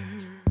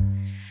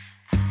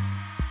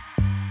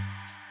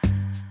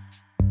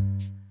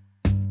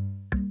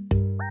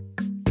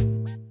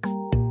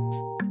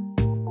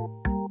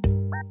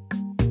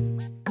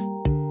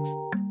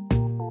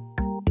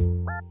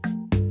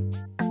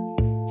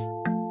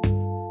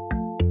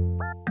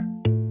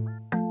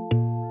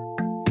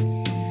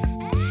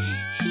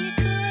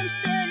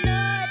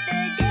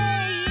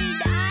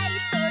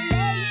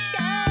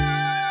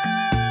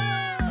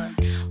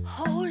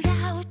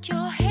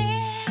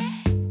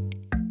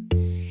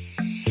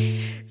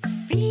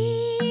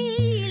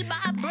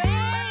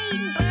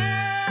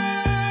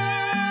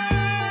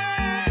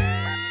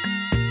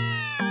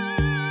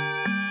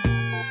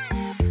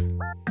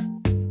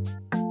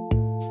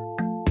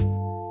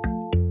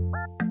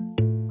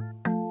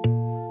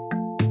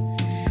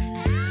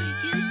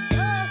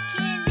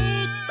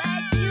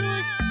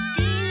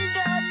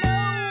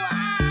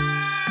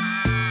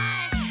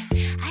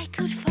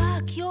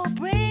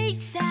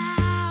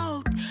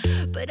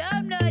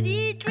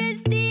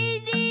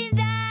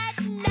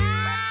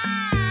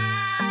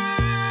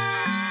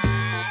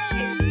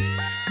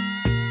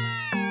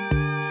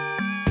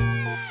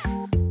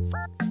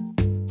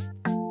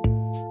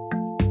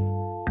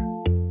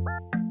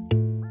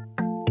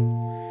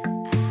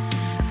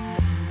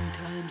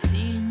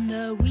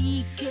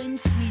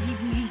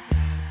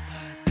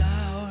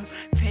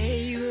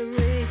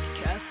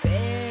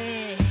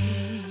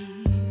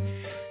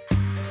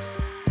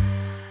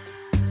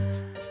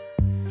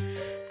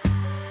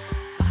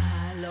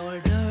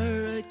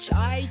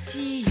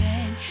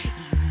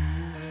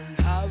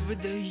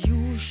 The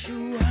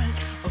usual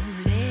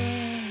ole.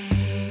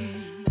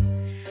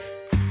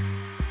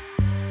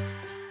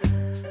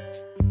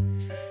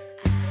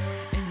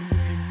 And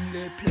when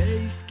the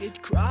place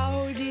get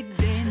crowded,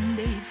 then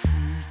they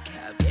freak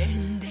out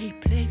and they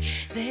play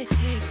the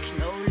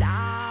techno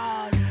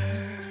louder.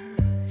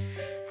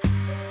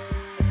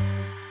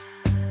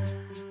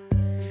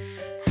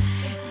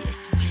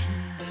 Yes, when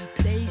the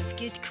place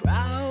get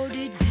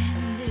crowded,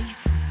 then they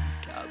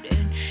freak out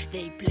and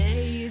they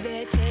play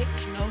the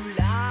techno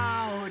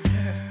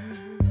louder.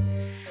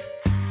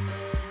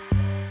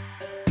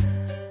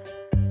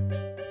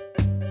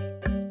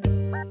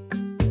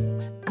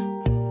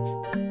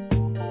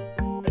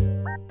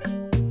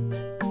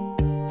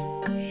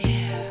 Yeah.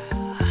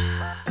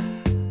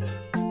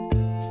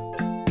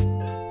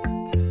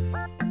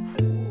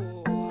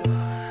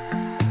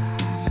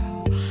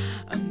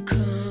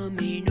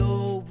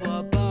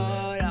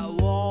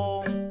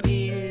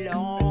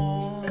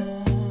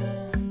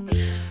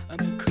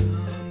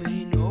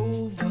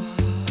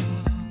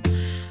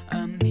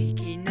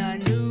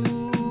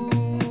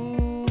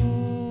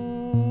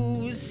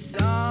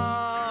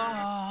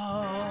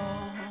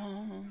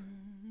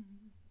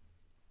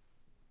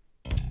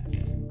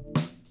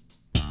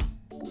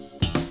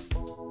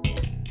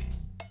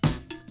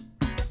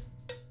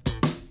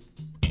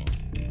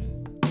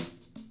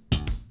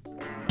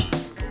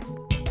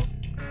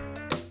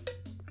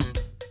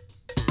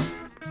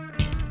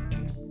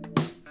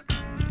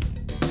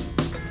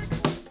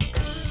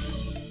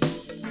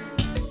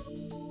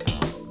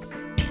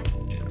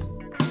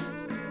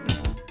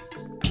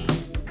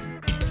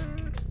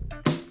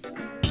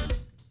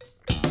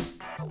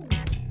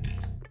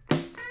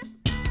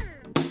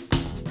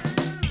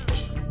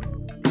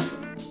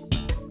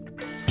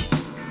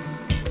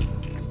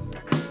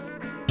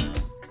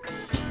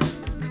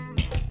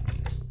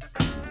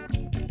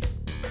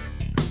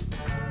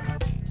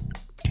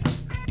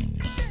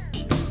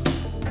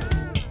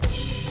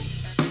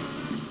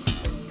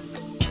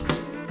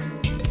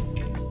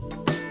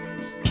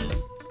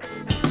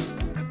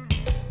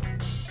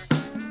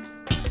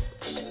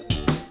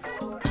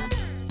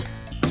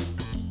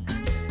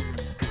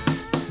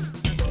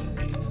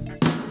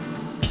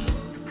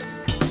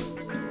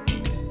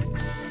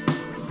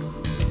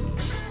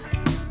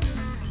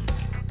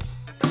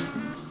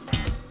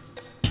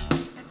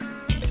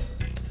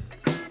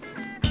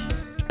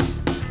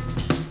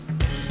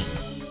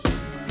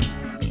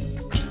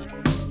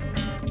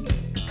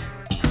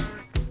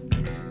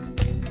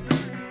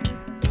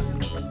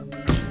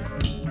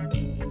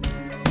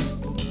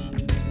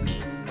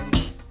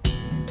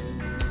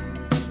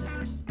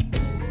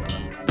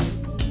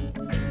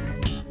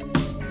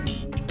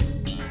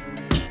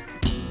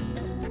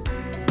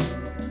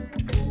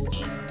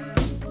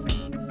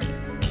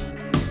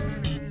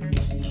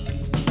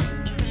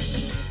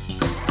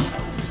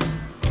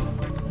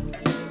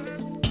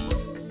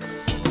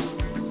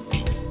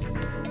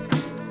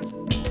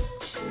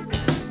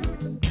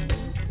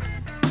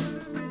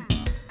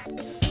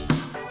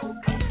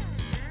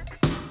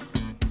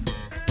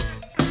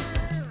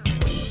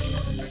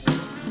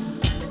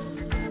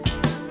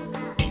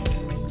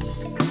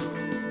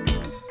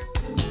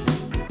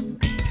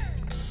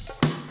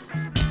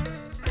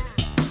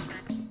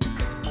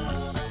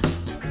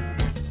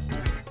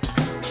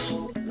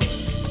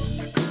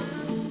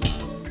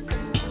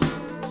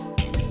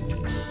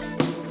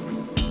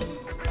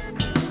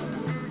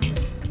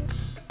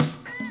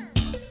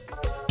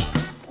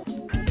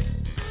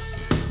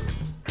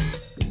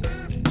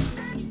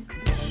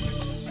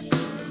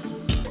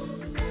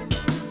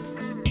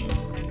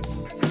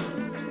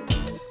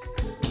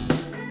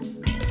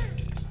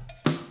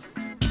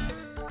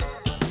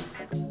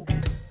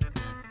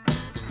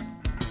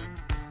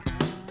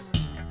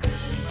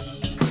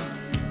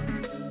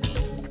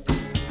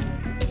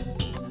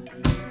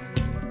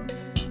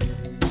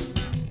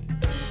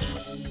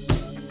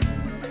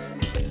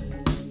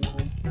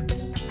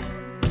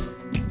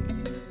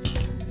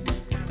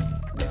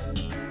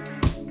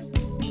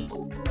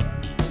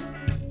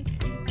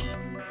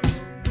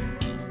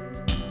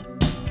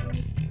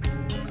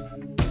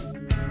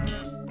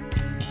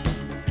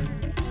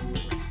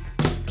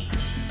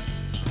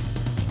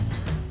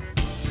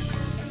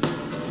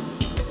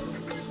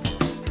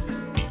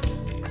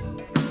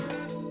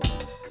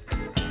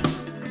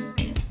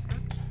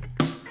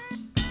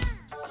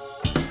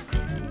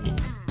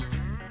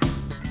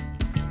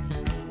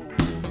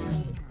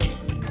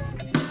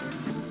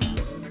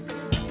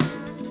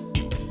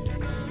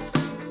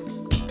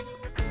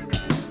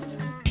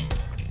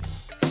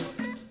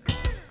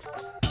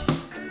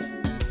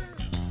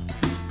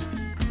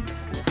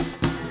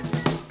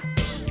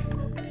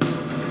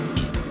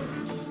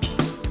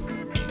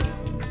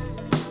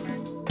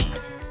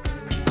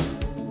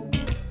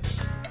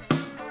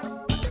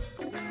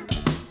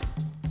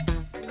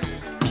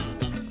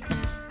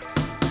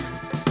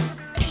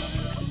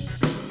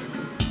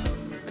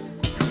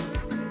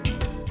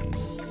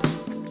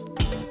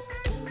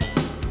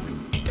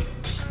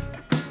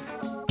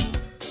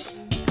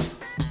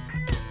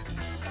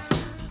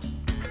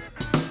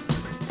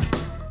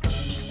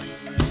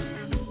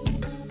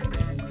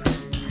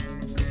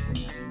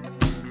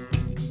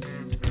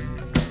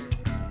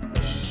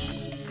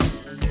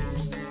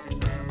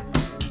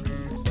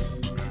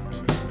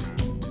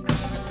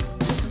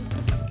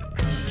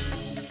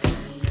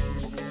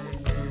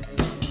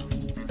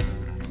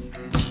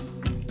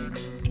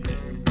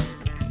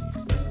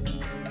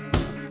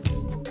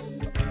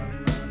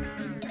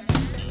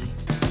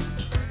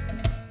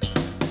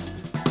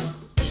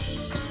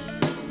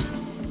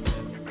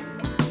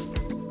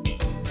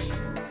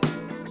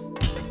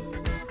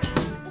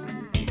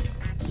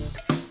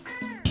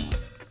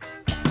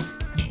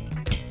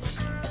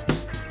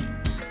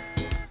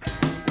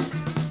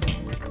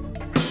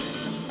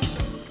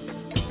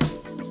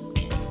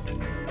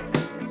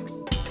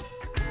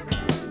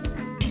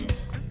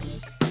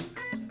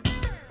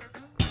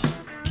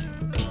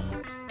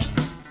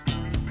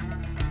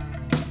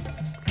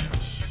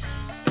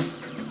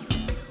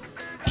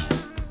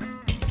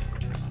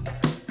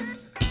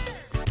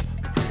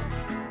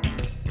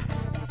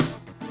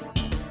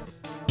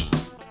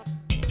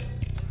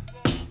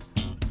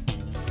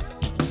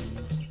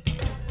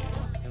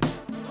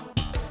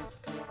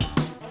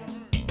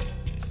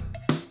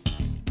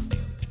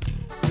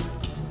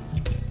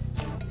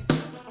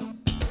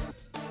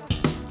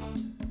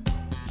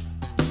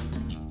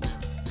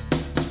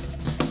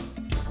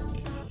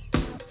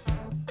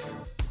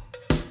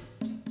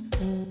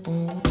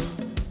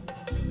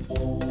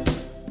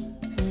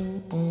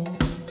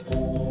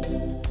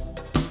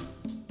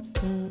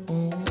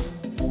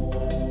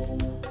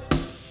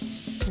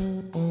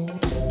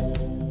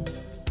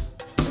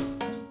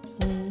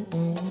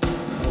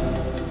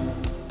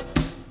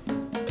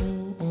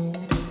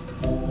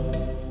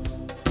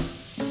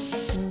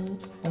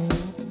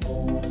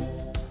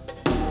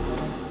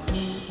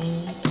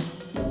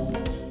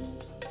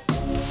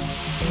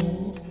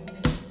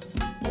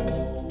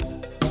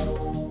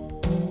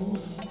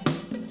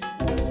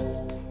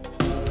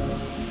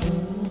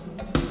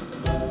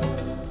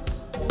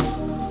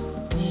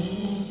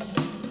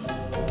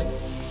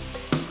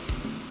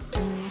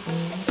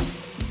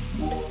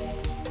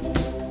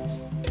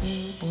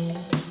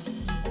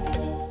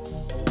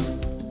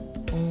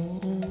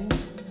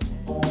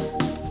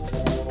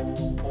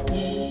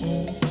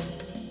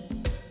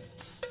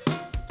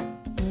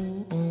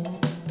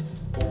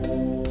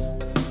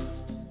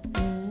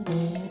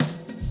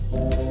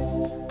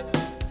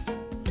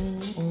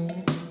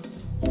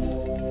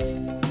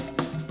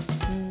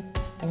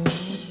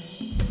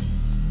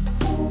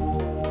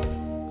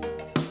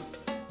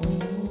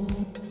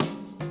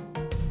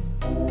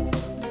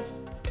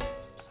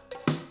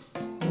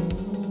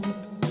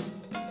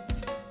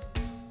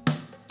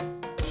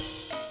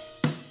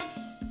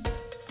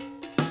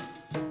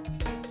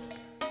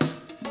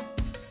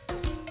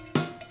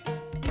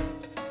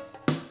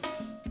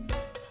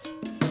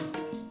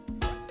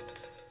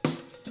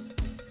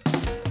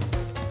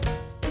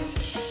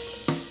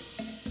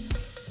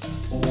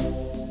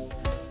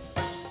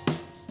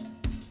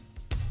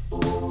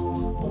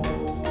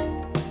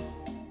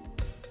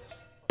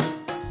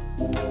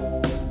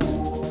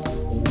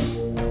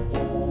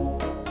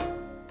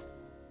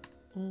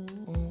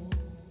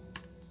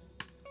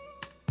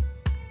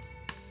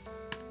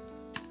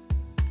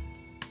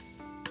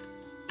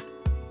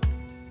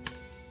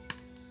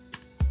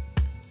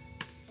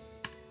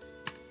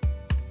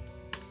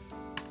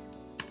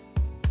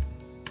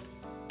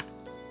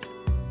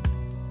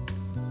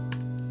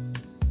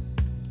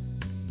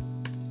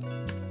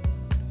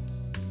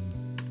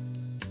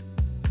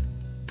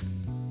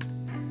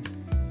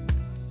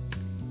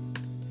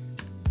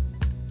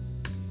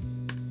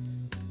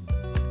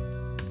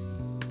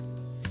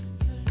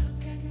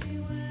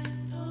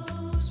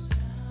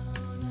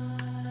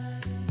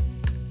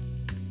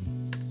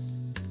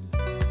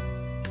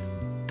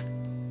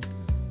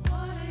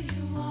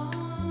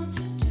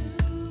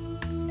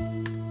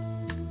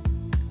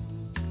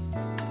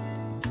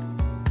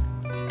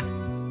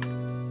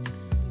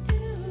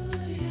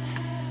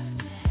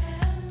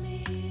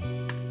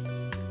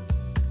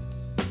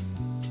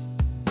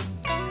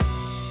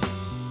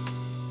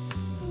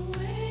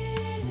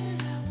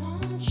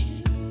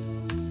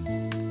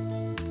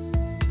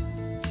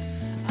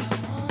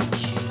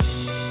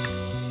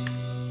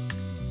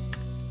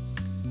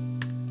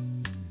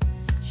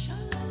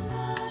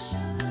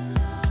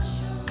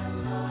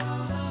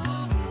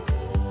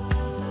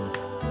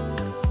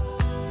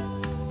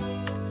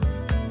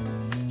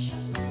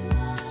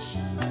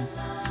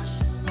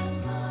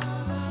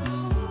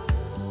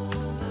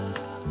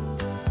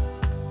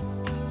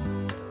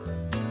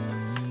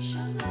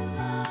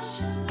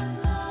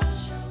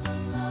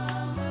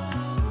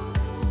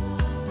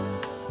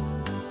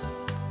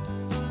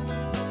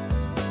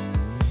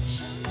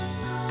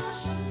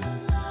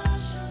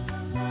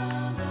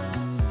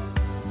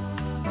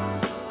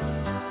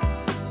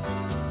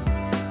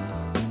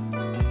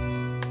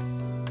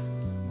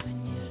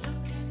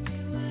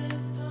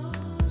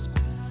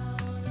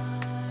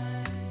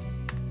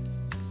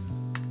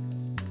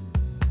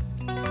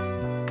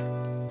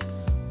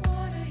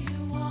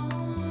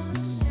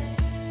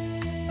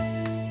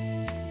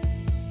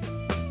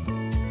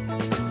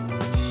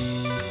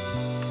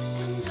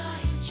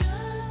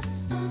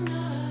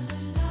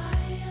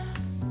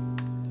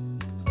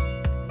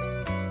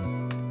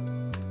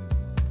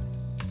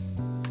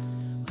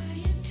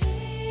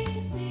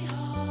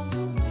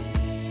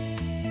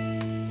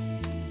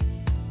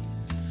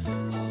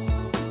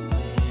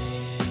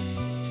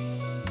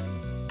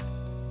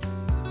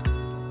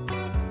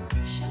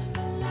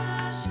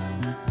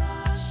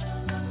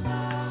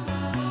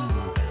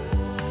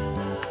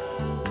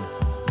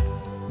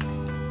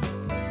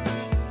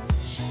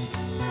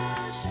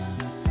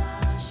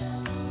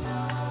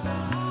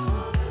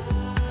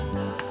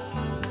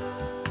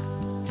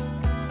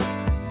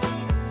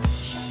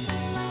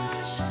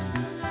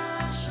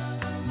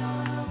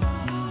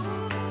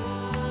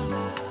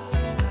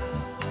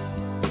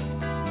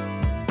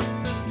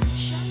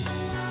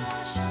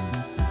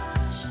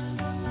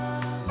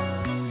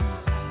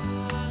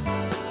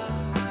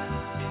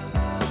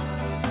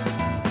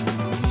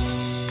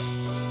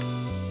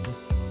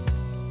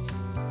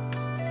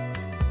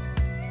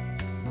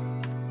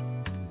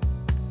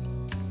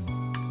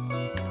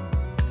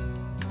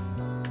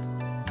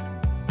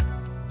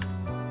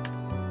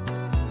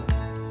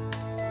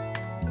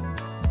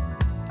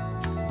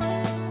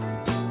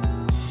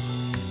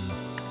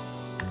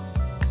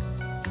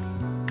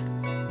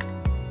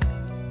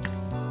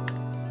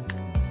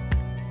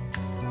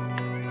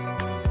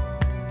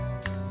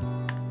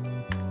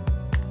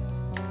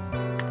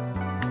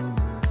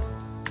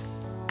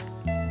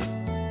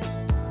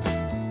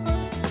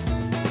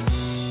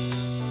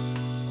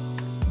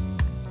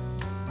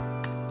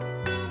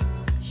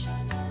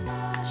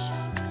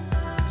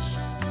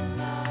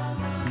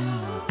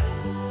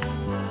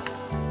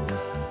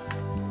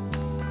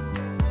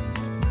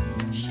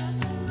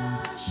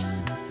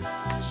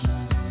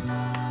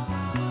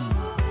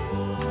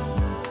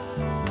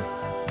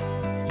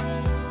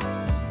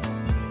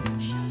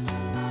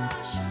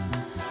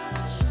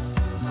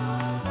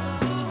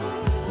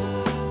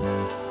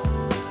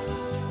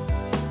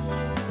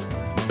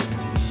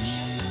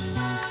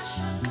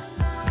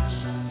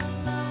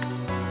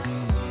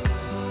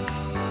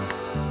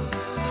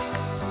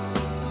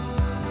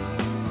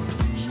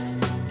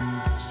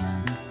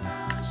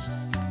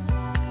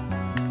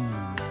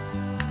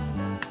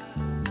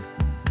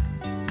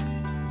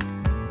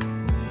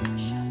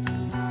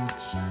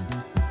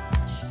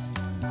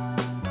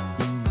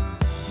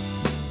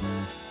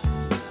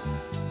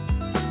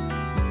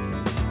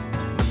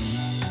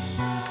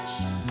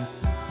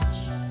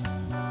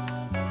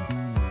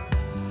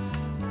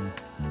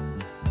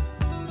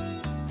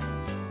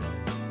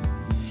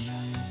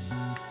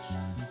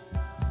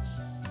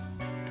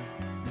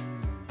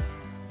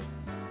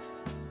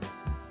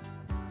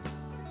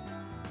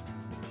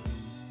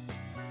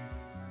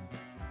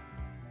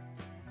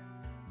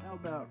 How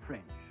about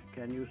French?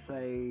 Can you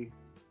say,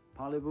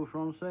 parlez-vous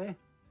français?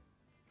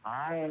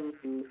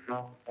 Parlez-vous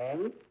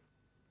français?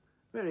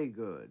 Very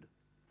good.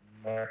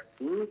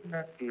 Merci,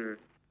 monsieur.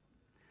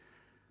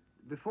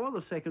 Before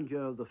the second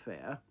year of the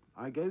fair,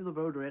 I gave the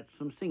voderettes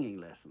some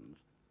singing lessons.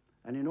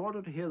 And in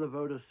order to hear the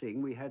voters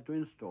sing, we had to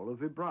install a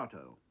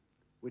vibrato,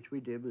 which we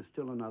did with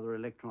still another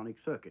electronic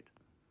circuit.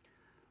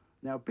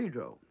 Now,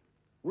 Pedro,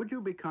 would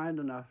you be kind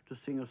enough to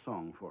sing a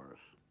song for us?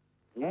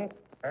 Yes,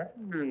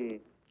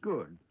 certainly.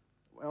 Good.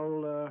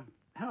 Well,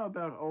 how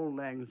about Old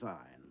Lang Syne?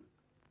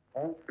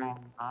 Old Lang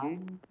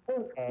Syne?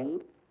 Okay.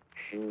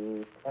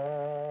 She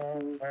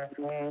called her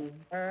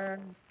neighbors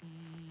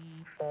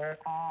for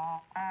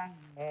and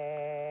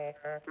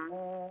never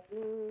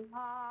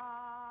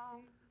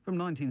From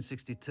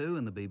 1962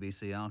 in the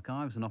BBC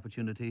archives, an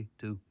opportunity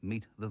to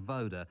meet the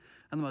Voder.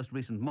 And the most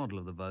recent model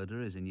of the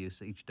Voder is in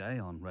use each day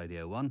on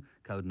Radio 1,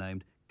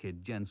 codenamed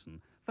Kid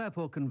Jensen.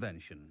 Fairport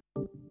Convention.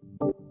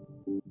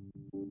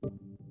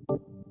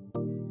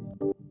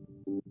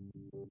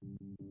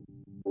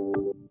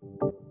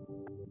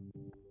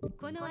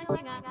 この足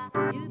が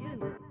十分。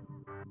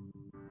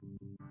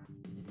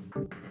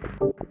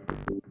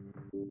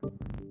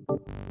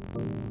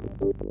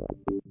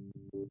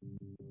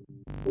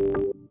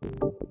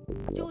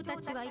蝶た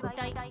ちは一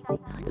体何を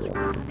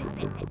食べ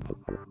て。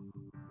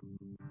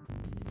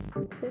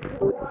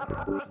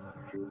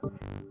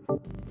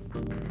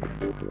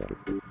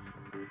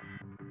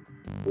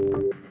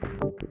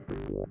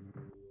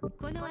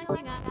この足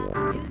が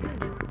十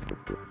分。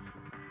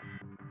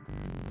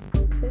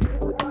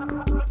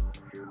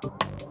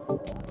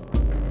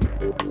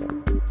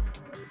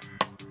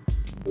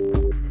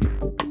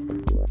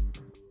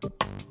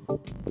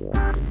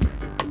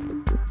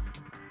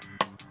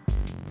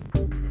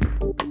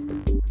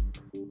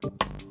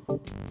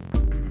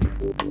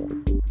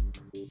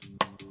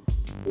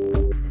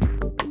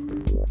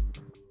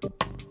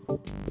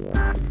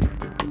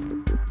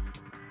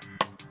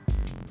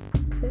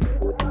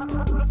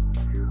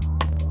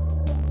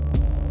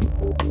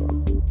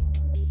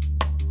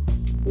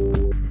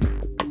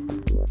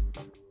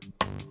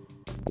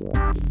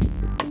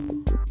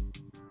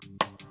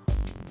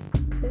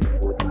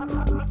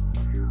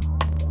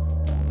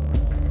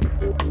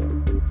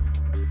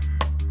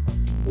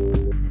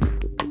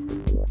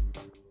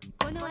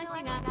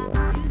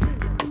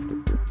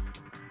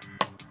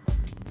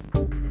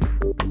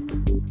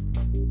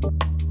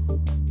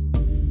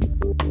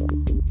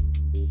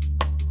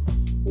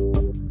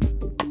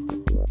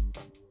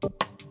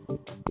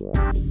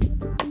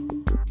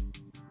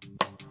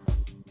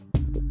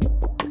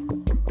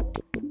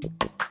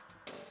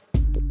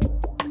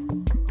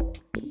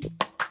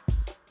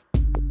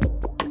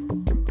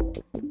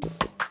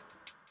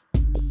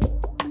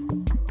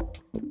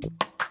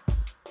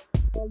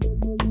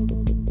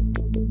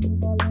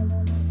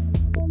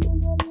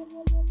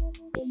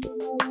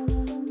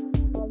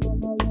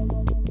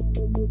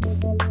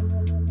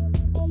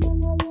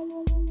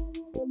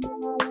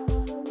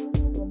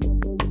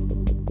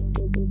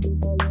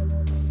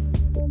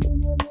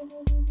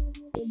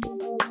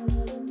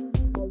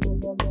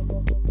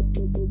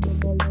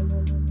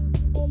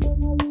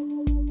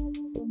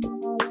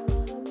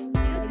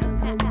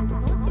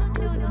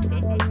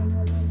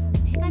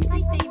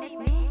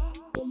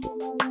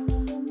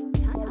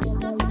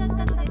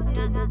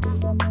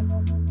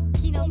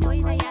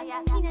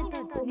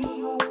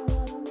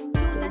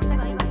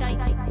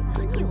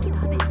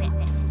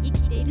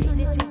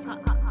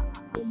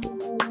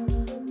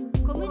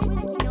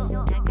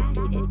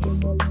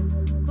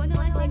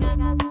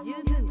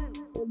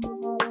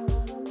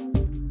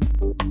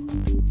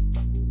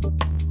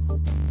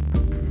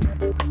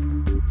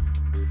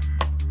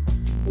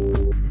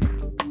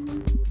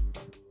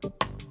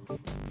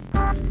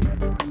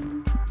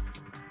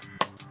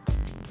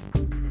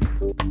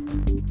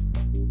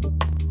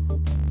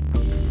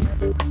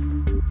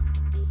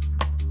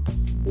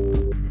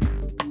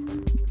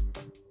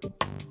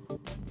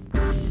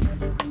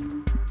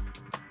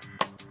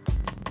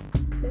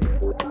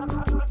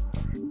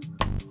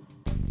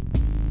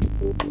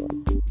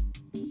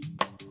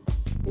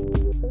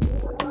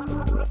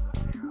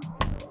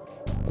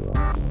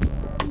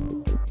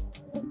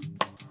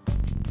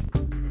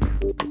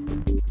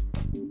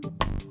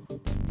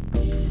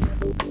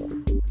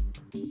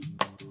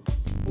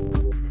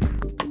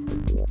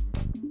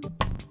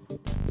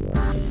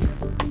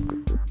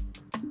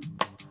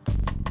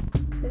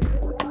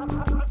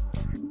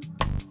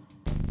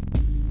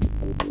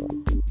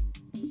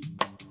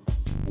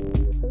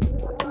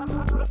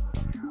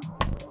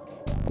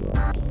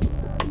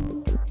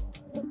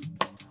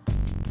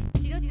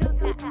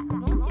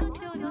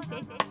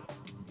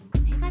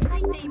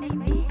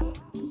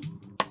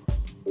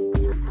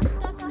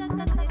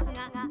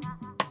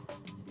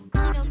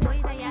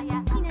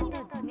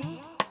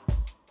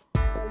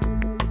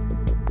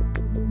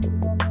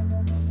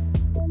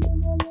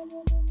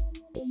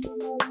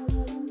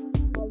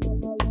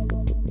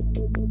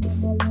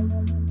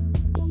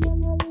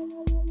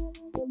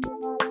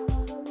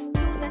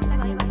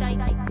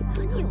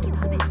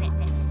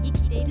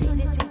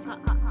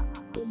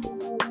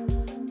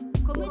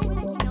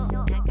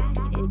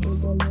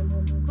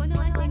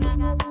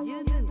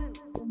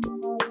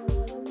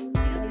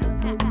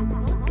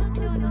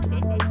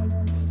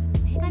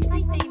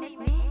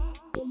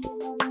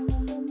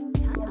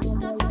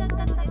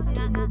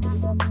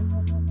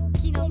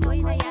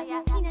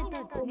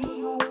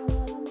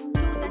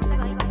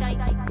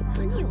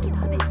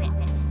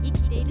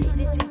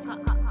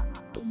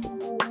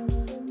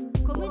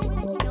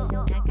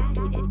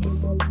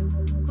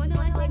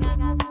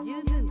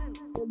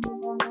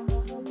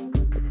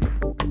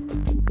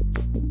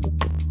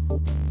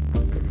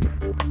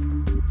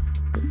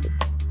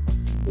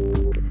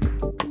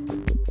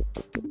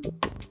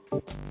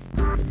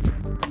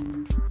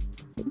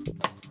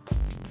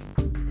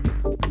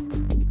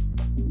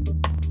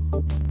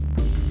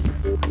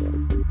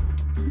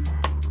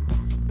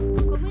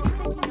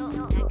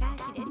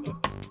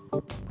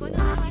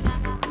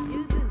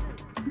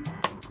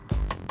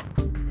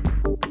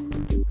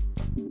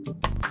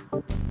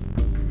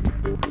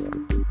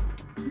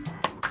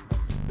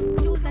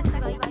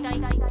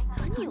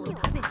何を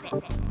食べて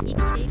生き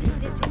ているの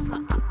でしょうか。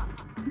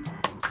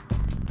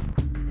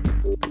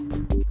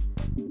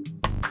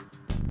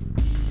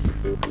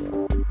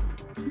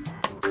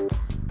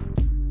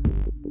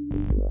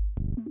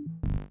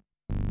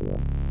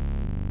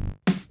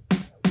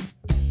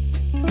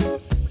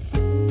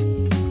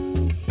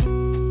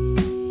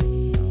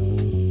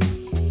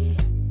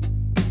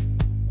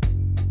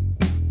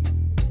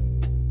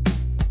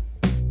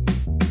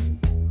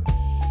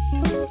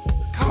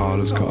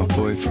Carla's got a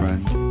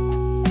boyfriend.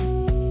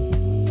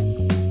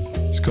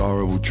 He's got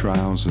horrible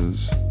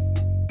trousers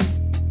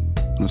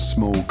and a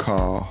small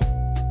car.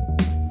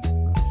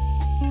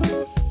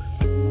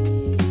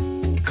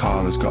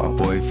 Carla's got a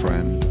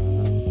boyfriend.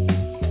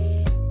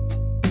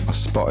 I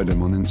spotted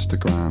him on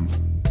Instagram.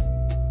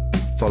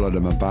 Followed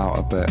him about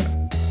a bit.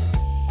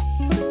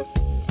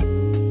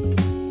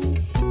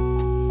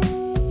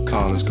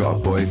 Carla's got a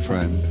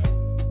boyfriend.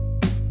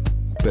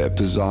 A bit of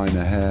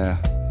designer hair.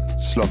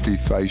 Sloppy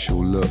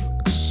facial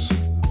looks.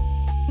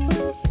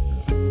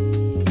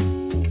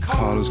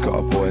 Carla's got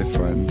a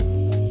boyfriend.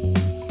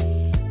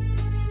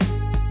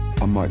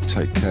 I might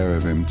take care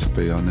of him, to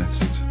be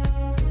honest.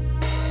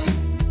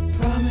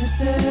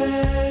 Promises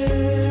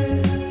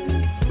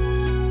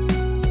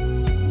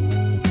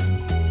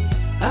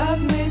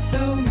I've made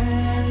so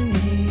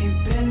many,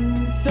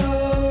 been so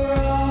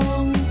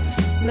wrong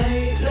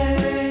lately.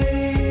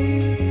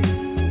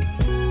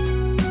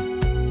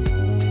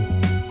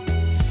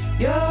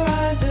 Your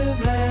eyes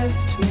have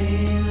left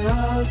me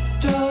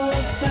lost all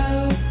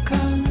self-control.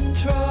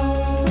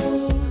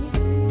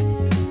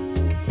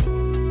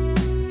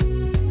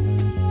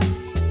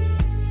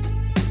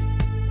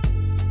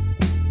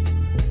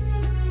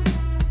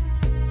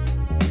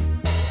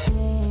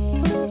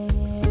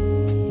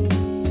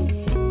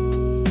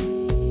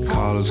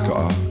 Carla's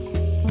got a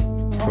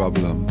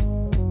problem.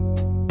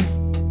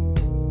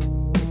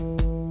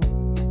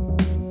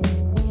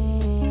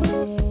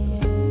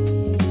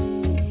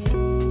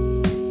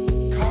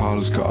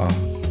 Carla's got a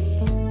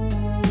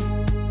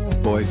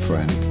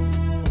boyfriend.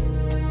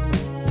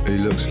 He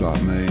looks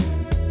like me.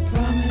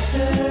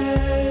 Promises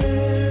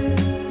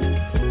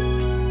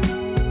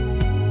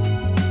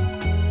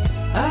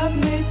I've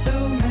made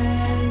so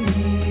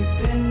many,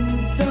 been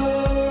so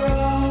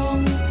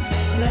wrong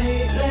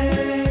lately.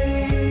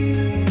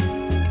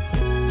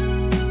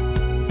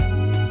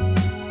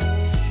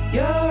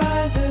 Your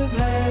eyes have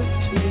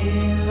left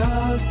me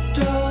lost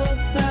all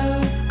self-control.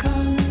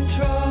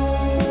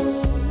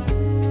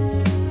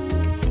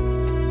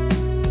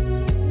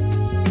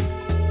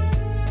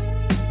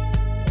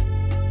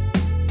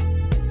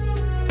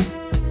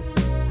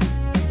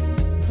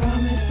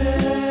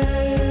 Promises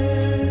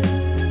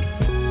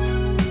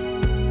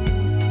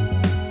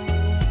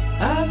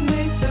I've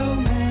made so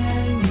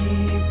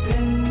many,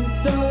 been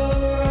so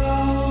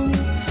wrong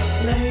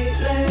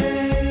lately.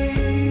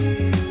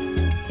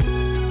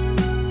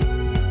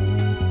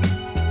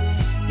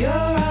 Your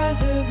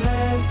eyes have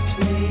left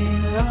me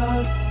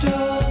lost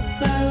all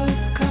self-control.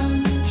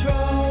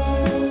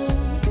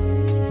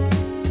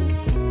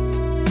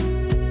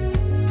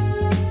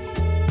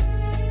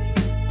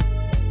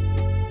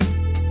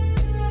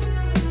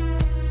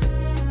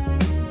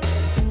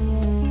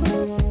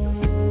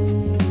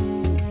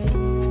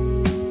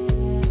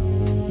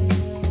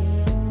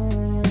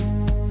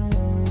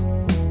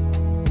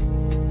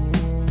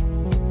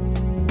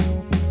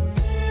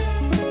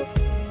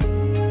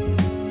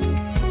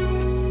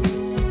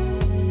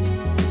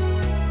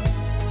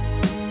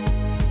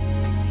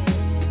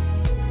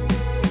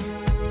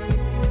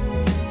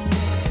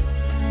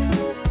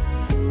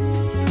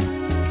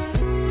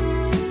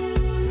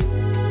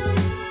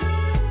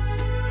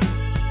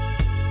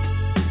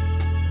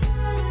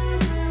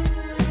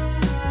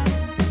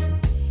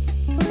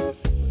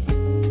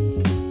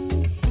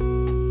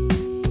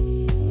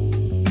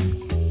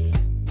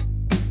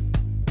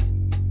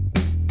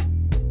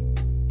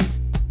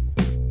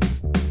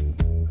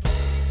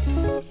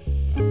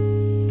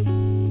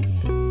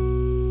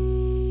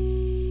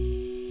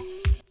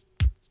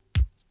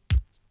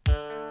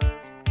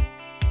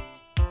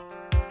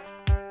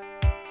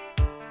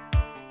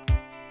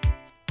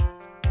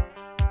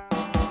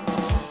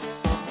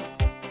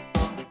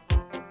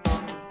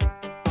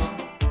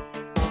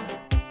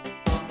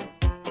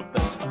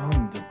 That's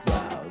underground.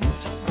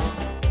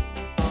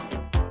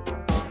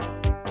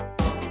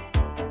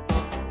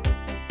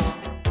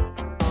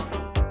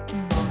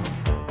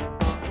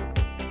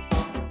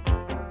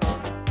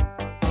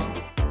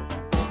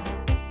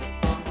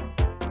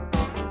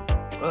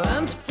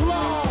 And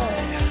fly.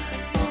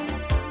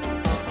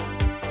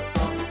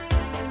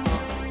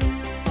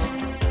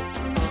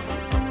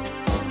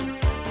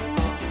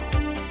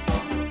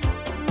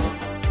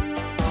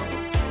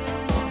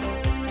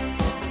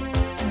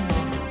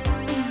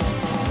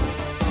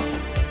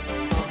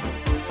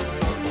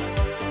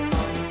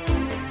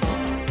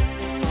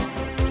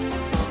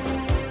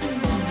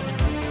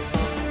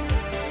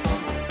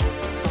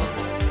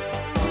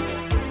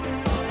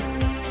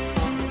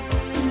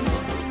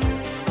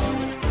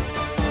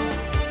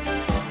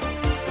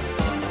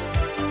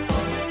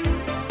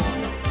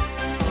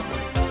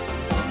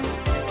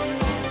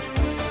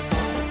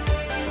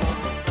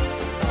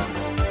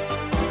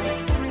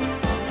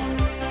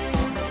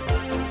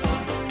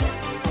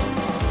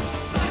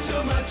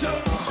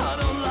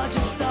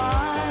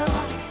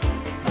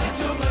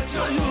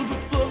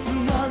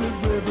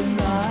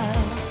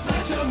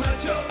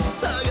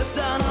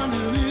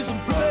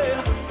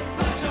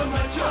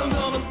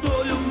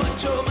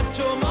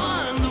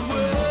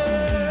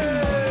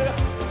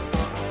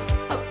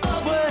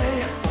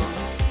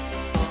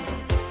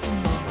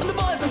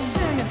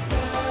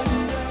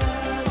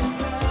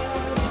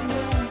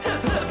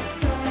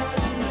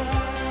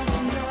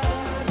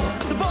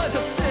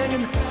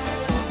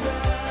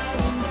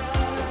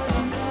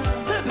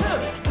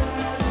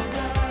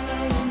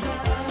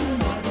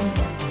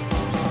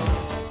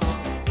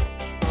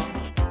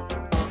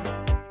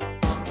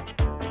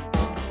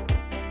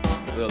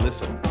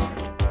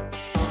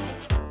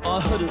 I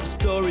heard a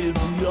story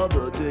the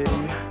other day,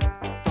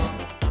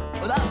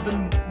 but I've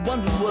been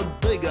wondering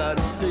what they got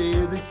to say.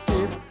 They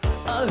said,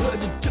 I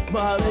heard you took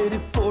my lady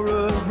for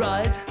a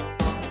ride.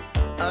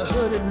 I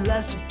heard it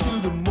lasted to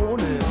the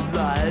morning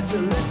light. So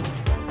listen,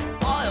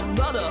 I am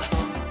not a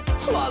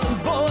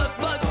island boy,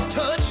 but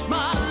touch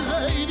my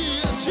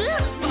lady, and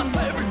she's my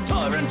favorite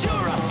toy. And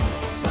you're a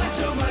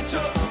macho,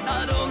 macho.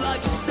 I don't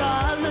like your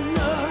style, no,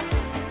 no.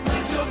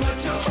 Macho,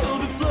 macho. You'll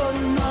be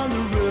floating on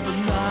the river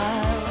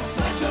Nile.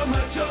 Macho,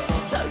 macho.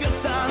 So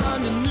get down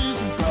on your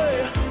knees and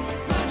pray.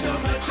 Macho,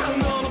 macho. I'm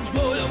gonna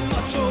blow your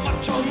macho,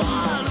 macho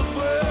mind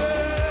away.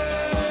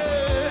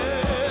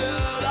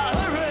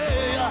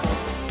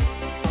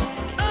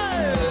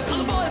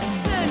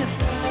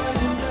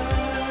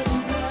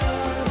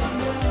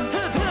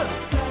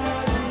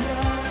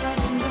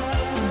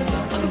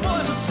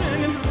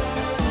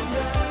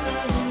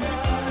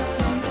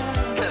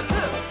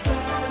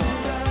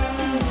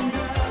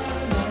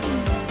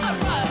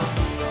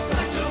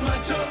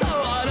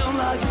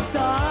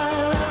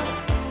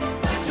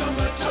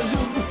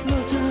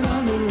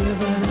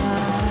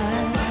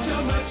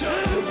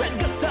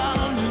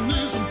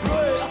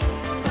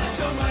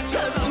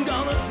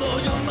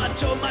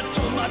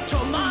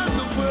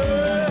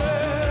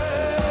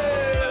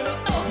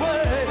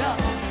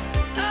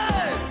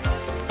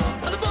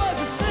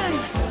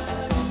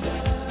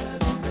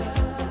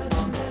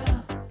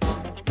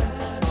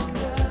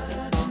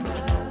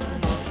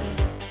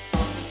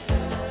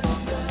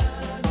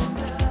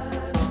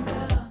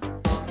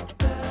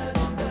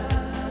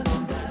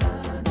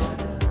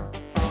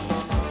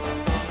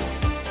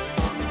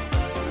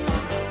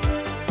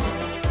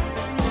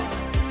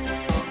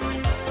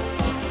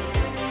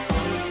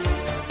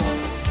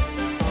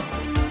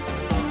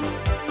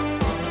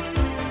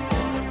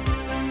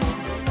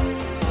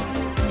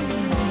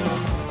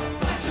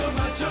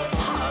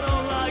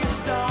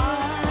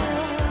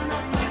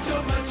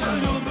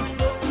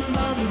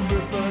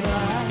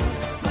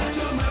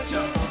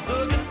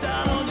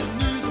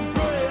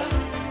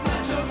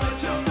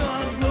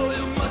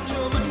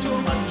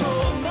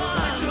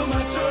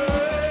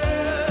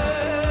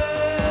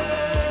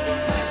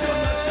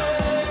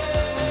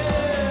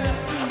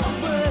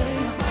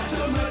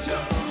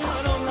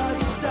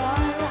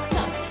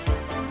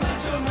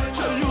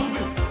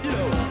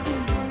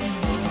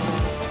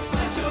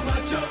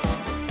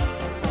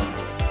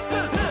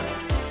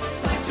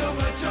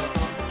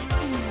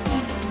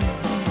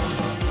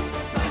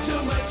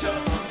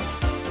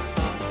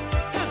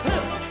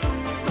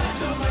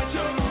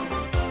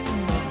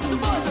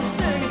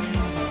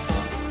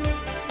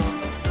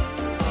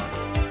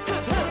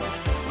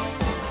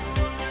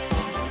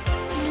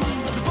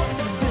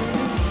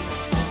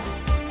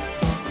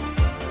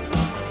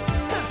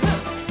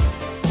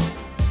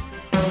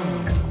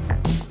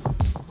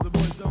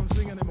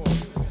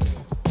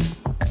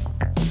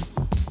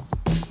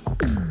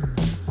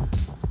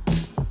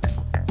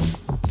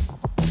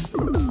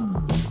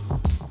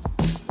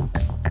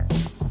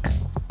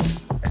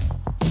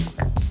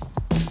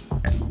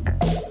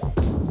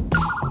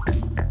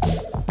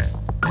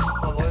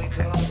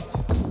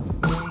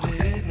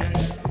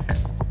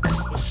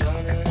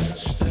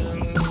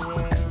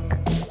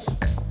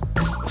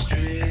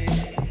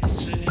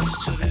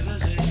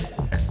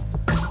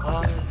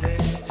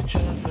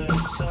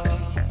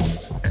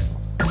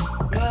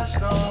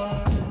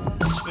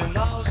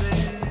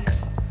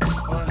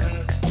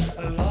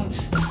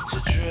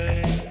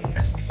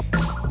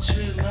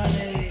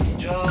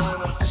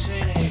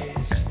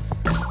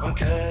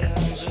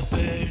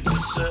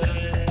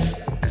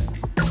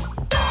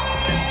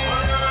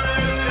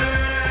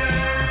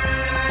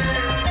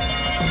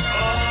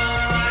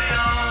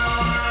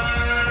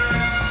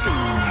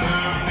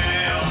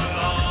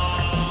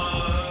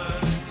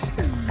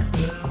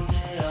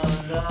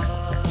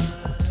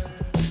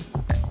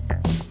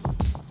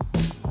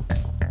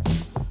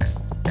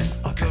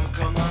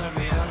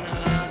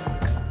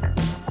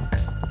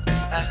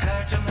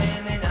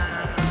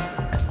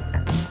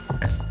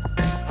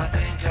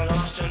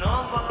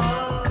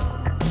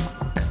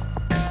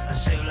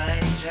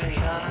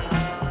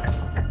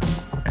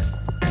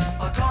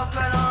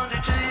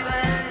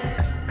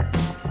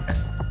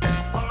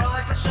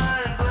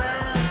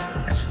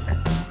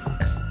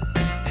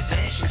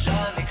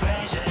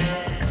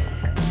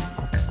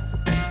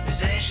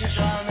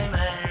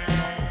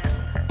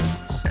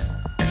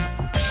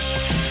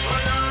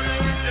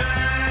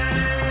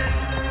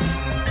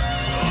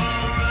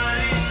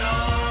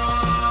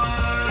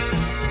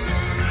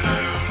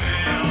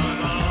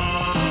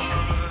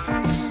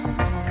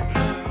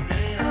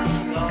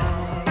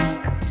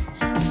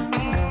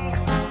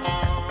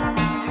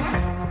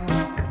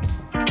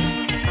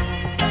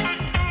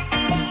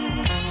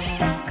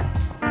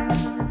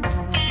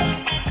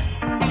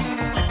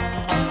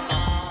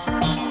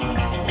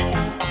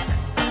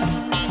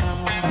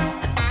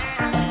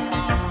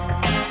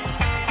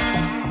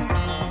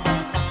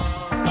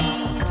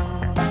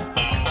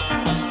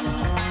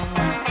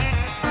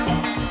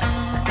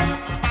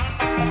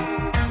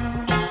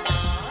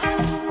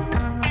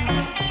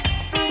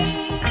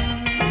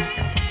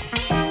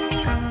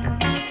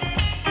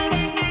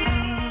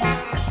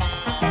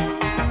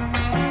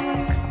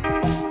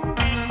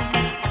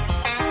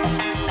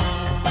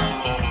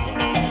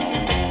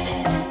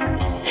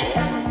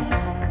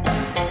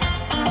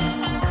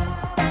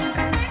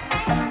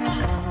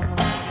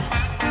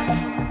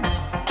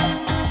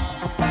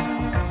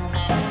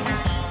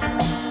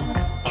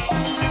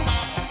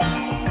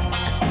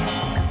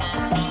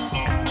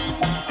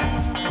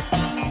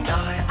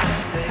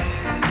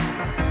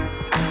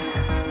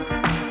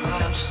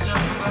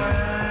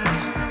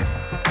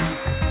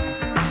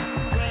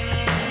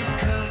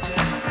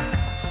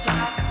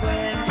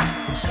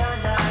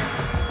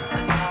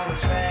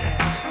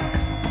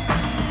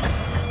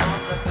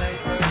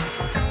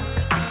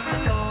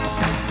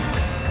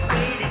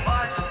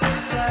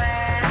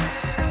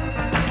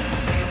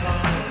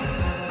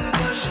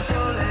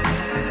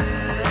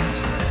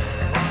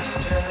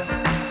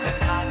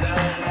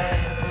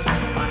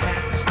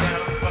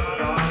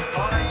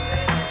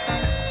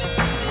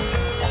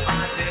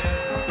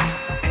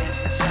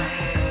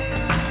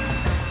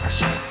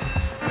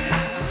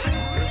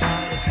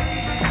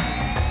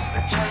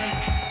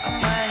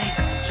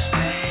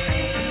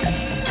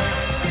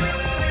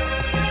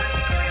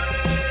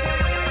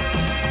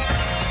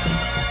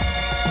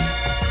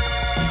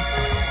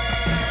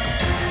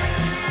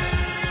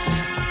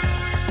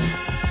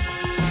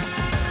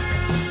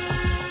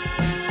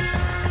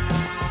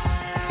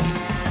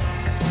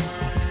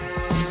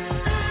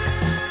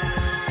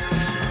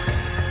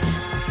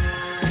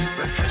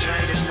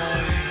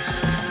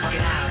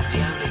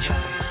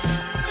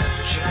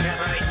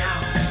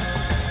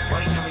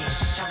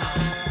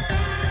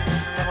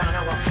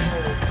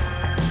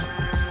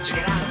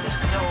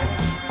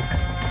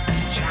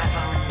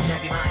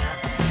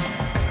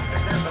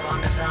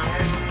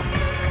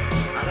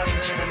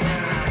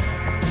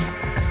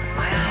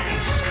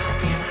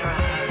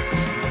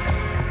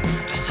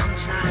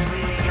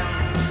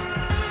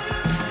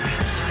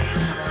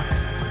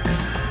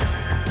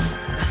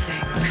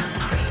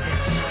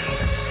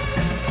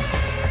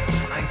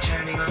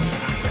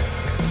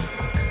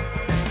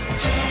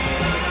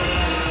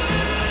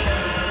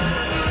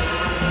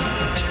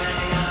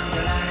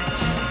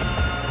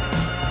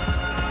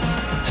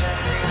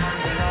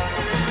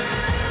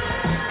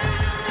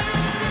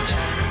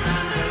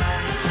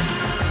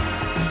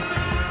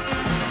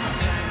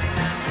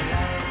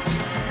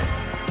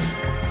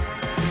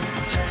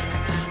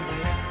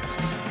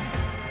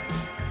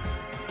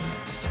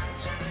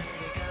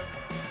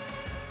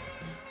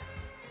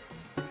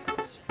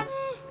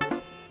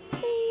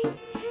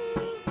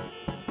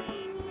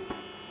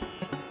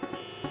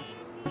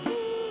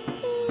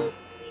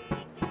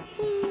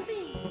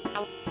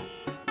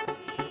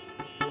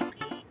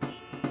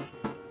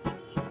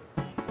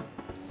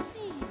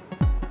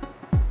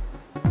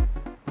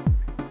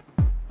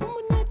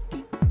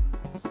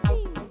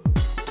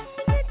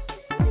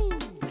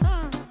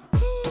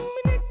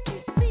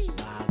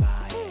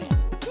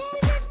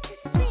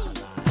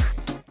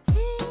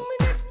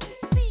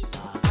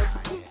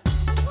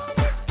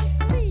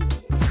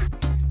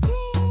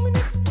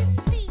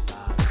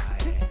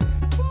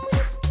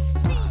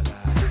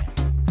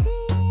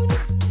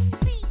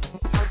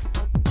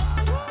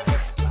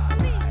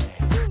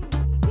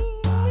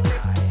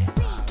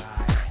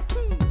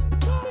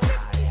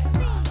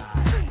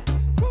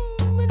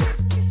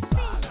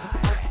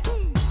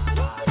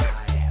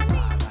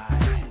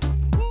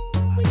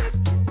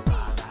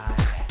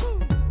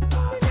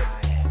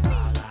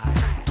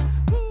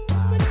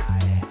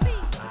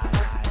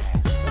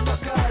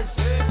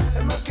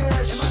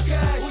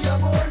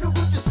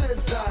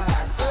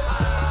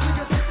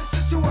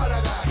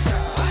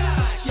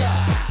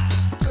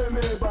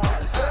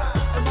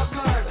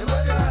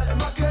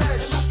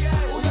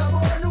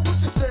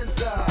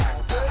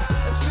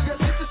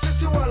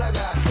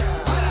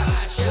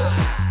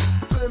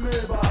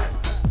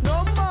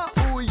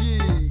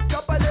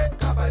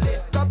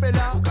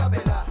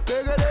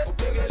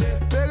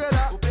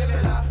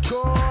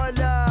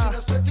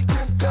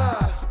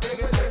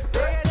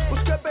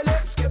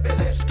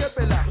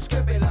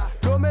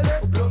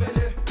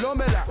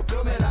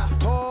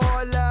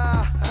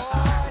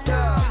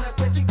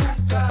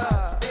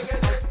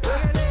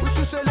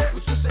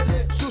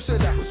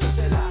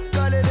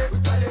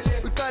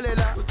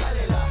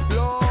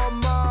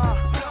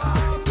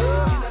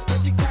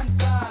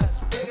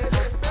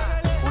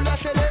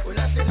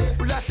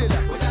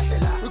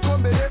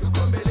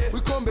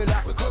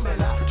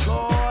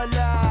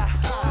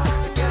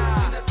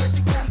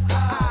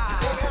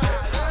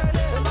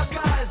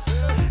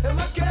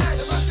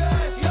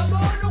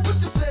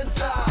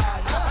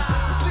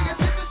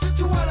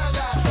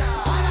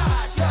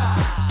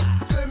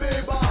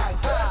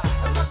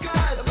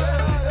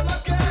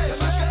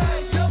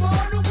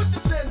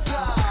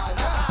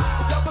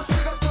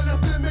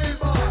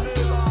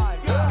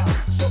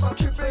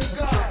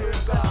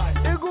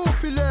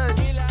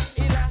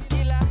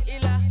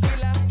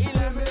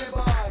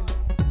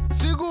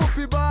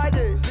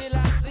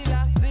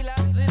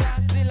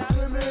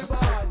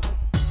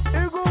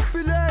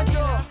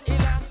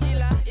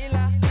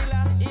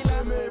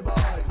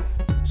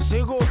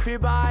 fi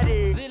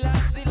body. Zilla,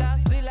 zilla,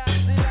 zilla,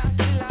 zilla,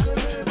 zilla.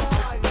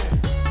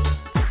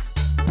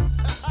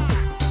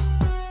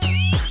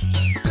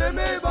 Give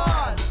me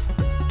ball.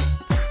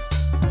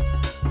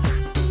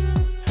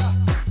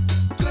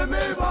 Give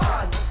me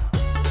ball.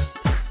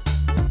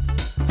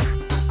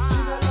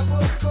 Tina la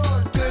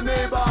postcode. Give me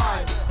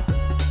ball.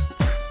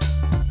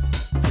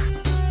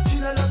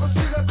 Tina la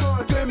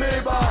postcode. Give me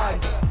ball.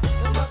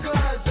 In my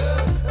class,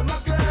 in my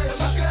cash, in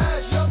my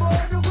cash. Your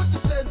boy no good to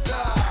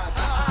sensor.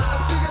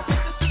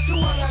 Sit you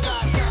wanna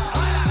gasha.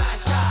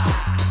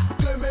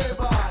 Give me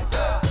ball.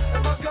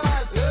 In my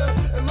class, in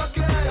my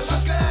cash, in my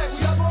cash.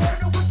 Your boy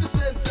no good to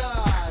sensor.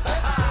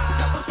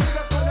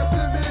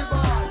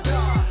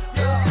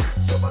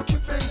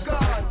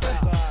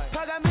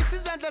 Pagamisi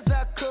zandla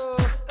zakho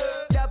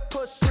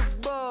lapho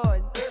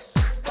sukubone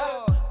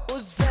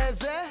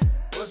uziveze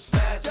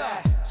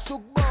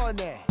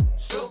sukubone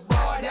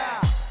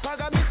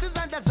Pagamisi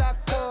zandla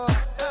zakho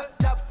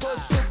lapho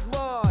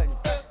sukubone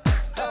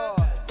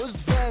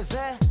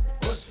uziveze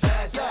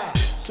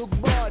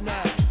sukubone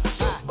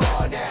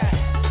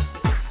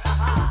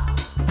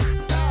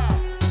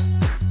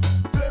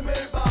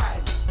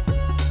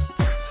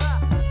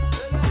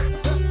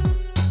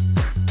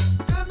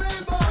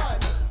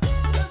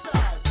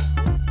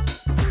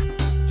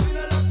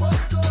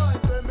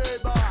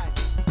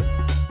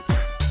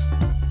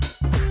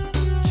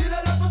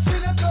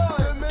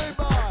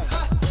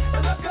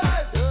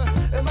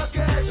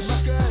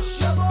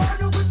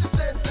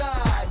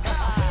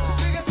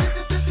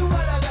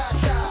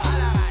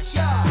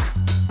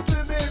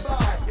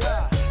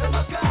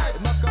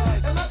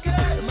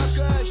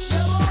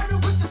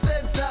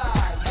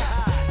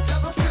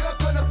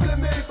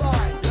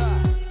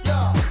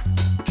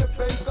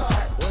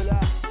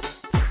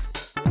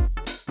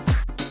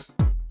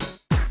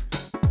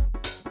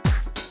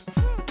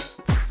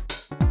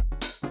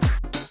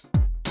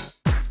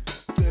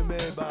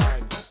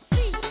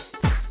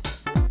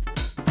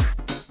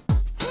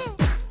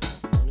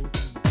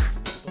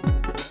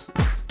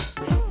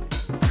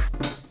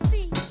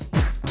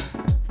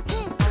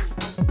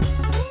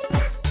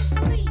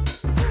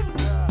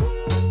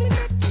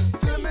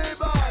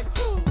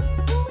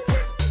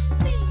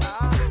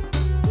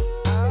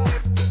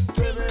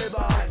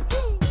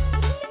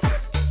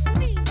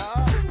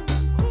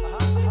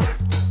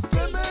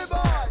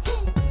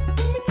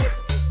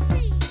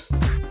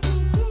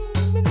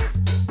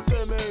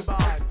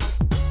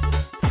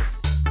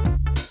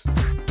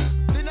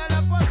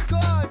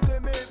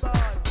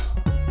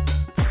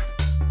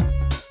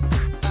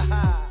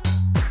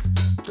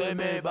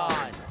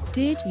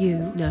Did you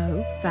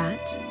know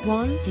that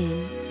 1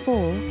 in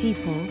 4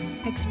 people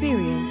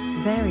experience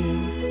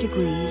varying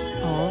degrees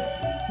of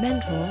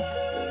mental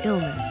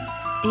illness?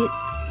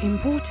 It's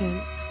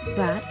important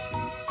that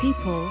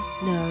people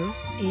know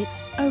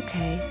it's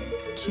okay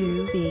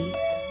to be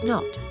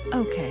not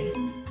okay.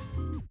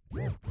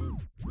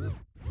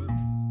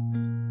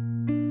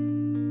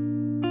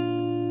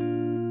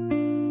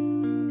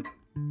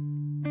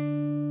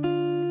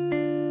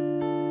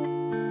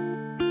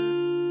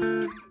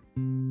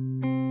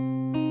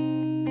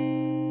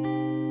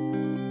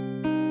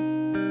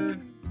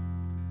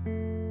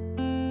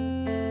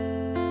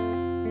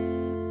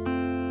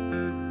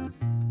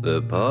 The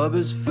pub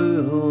is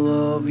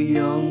full of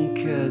young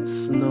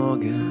kids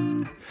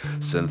snogging,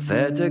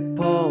 synthetic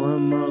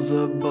polymers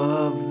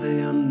above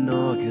their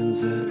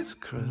noggins. It's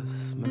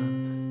Christmas,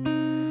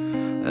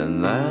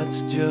 and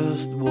that's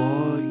just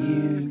what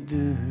you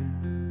do.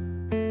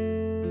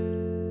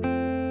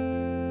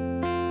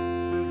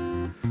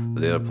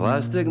 Their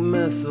plastic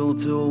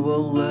mistletoe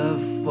will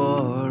live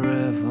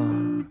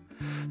forever.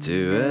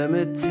 To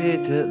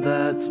imitate it,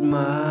 that's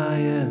my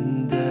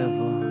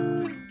endeavor.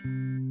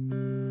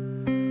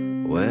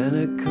 When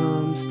it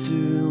comes to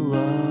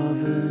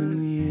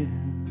loving you,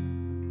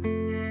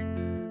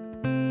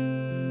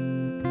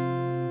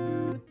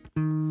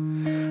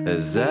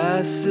 as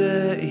I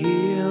sit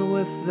here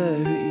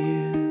without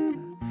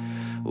you,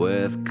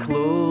 with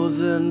clothes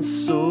and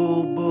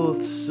soul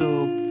both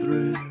soaked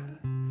through,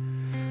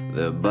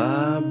 the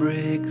bar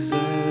breaks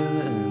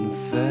out in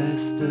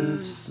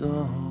festive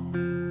song.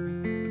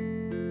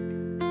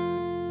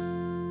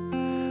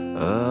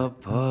 A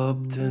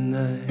pub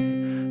tonight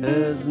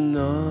is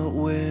not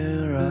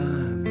where I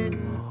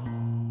belong.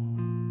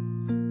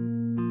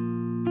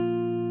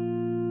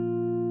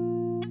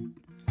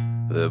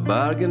 The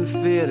bargain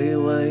fairy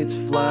lights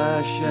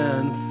flash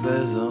and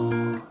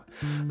fizzle.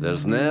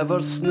 There's never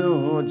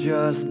snow,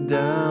 just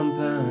damp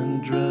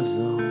and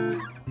drizzle.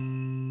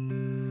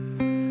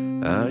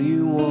 Are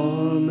you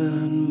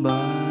warming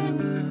by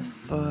the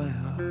fire?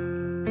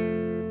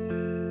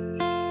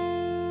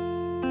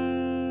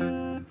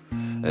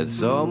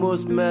 It's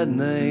almost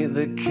midnight,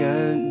 the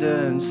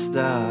countdown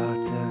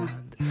started.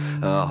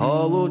 A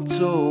hollow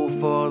toll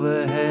for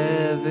the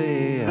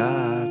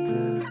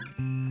heavy-hearted.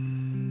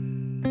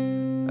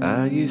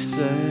 Are you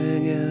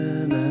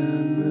singing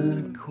in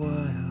the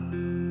choir?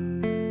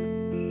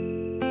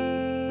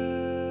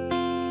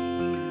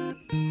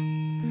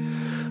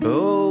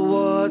 Oh,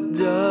 what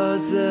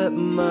does it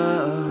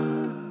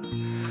matter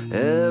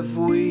if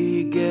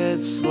we get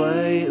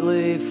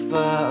slightly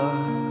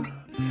fatter?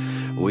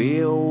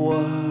 We'll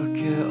work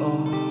it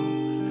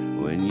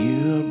off when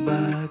you're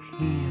back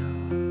here,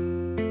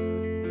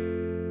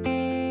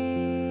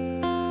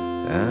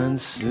 and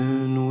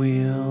soon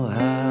we'll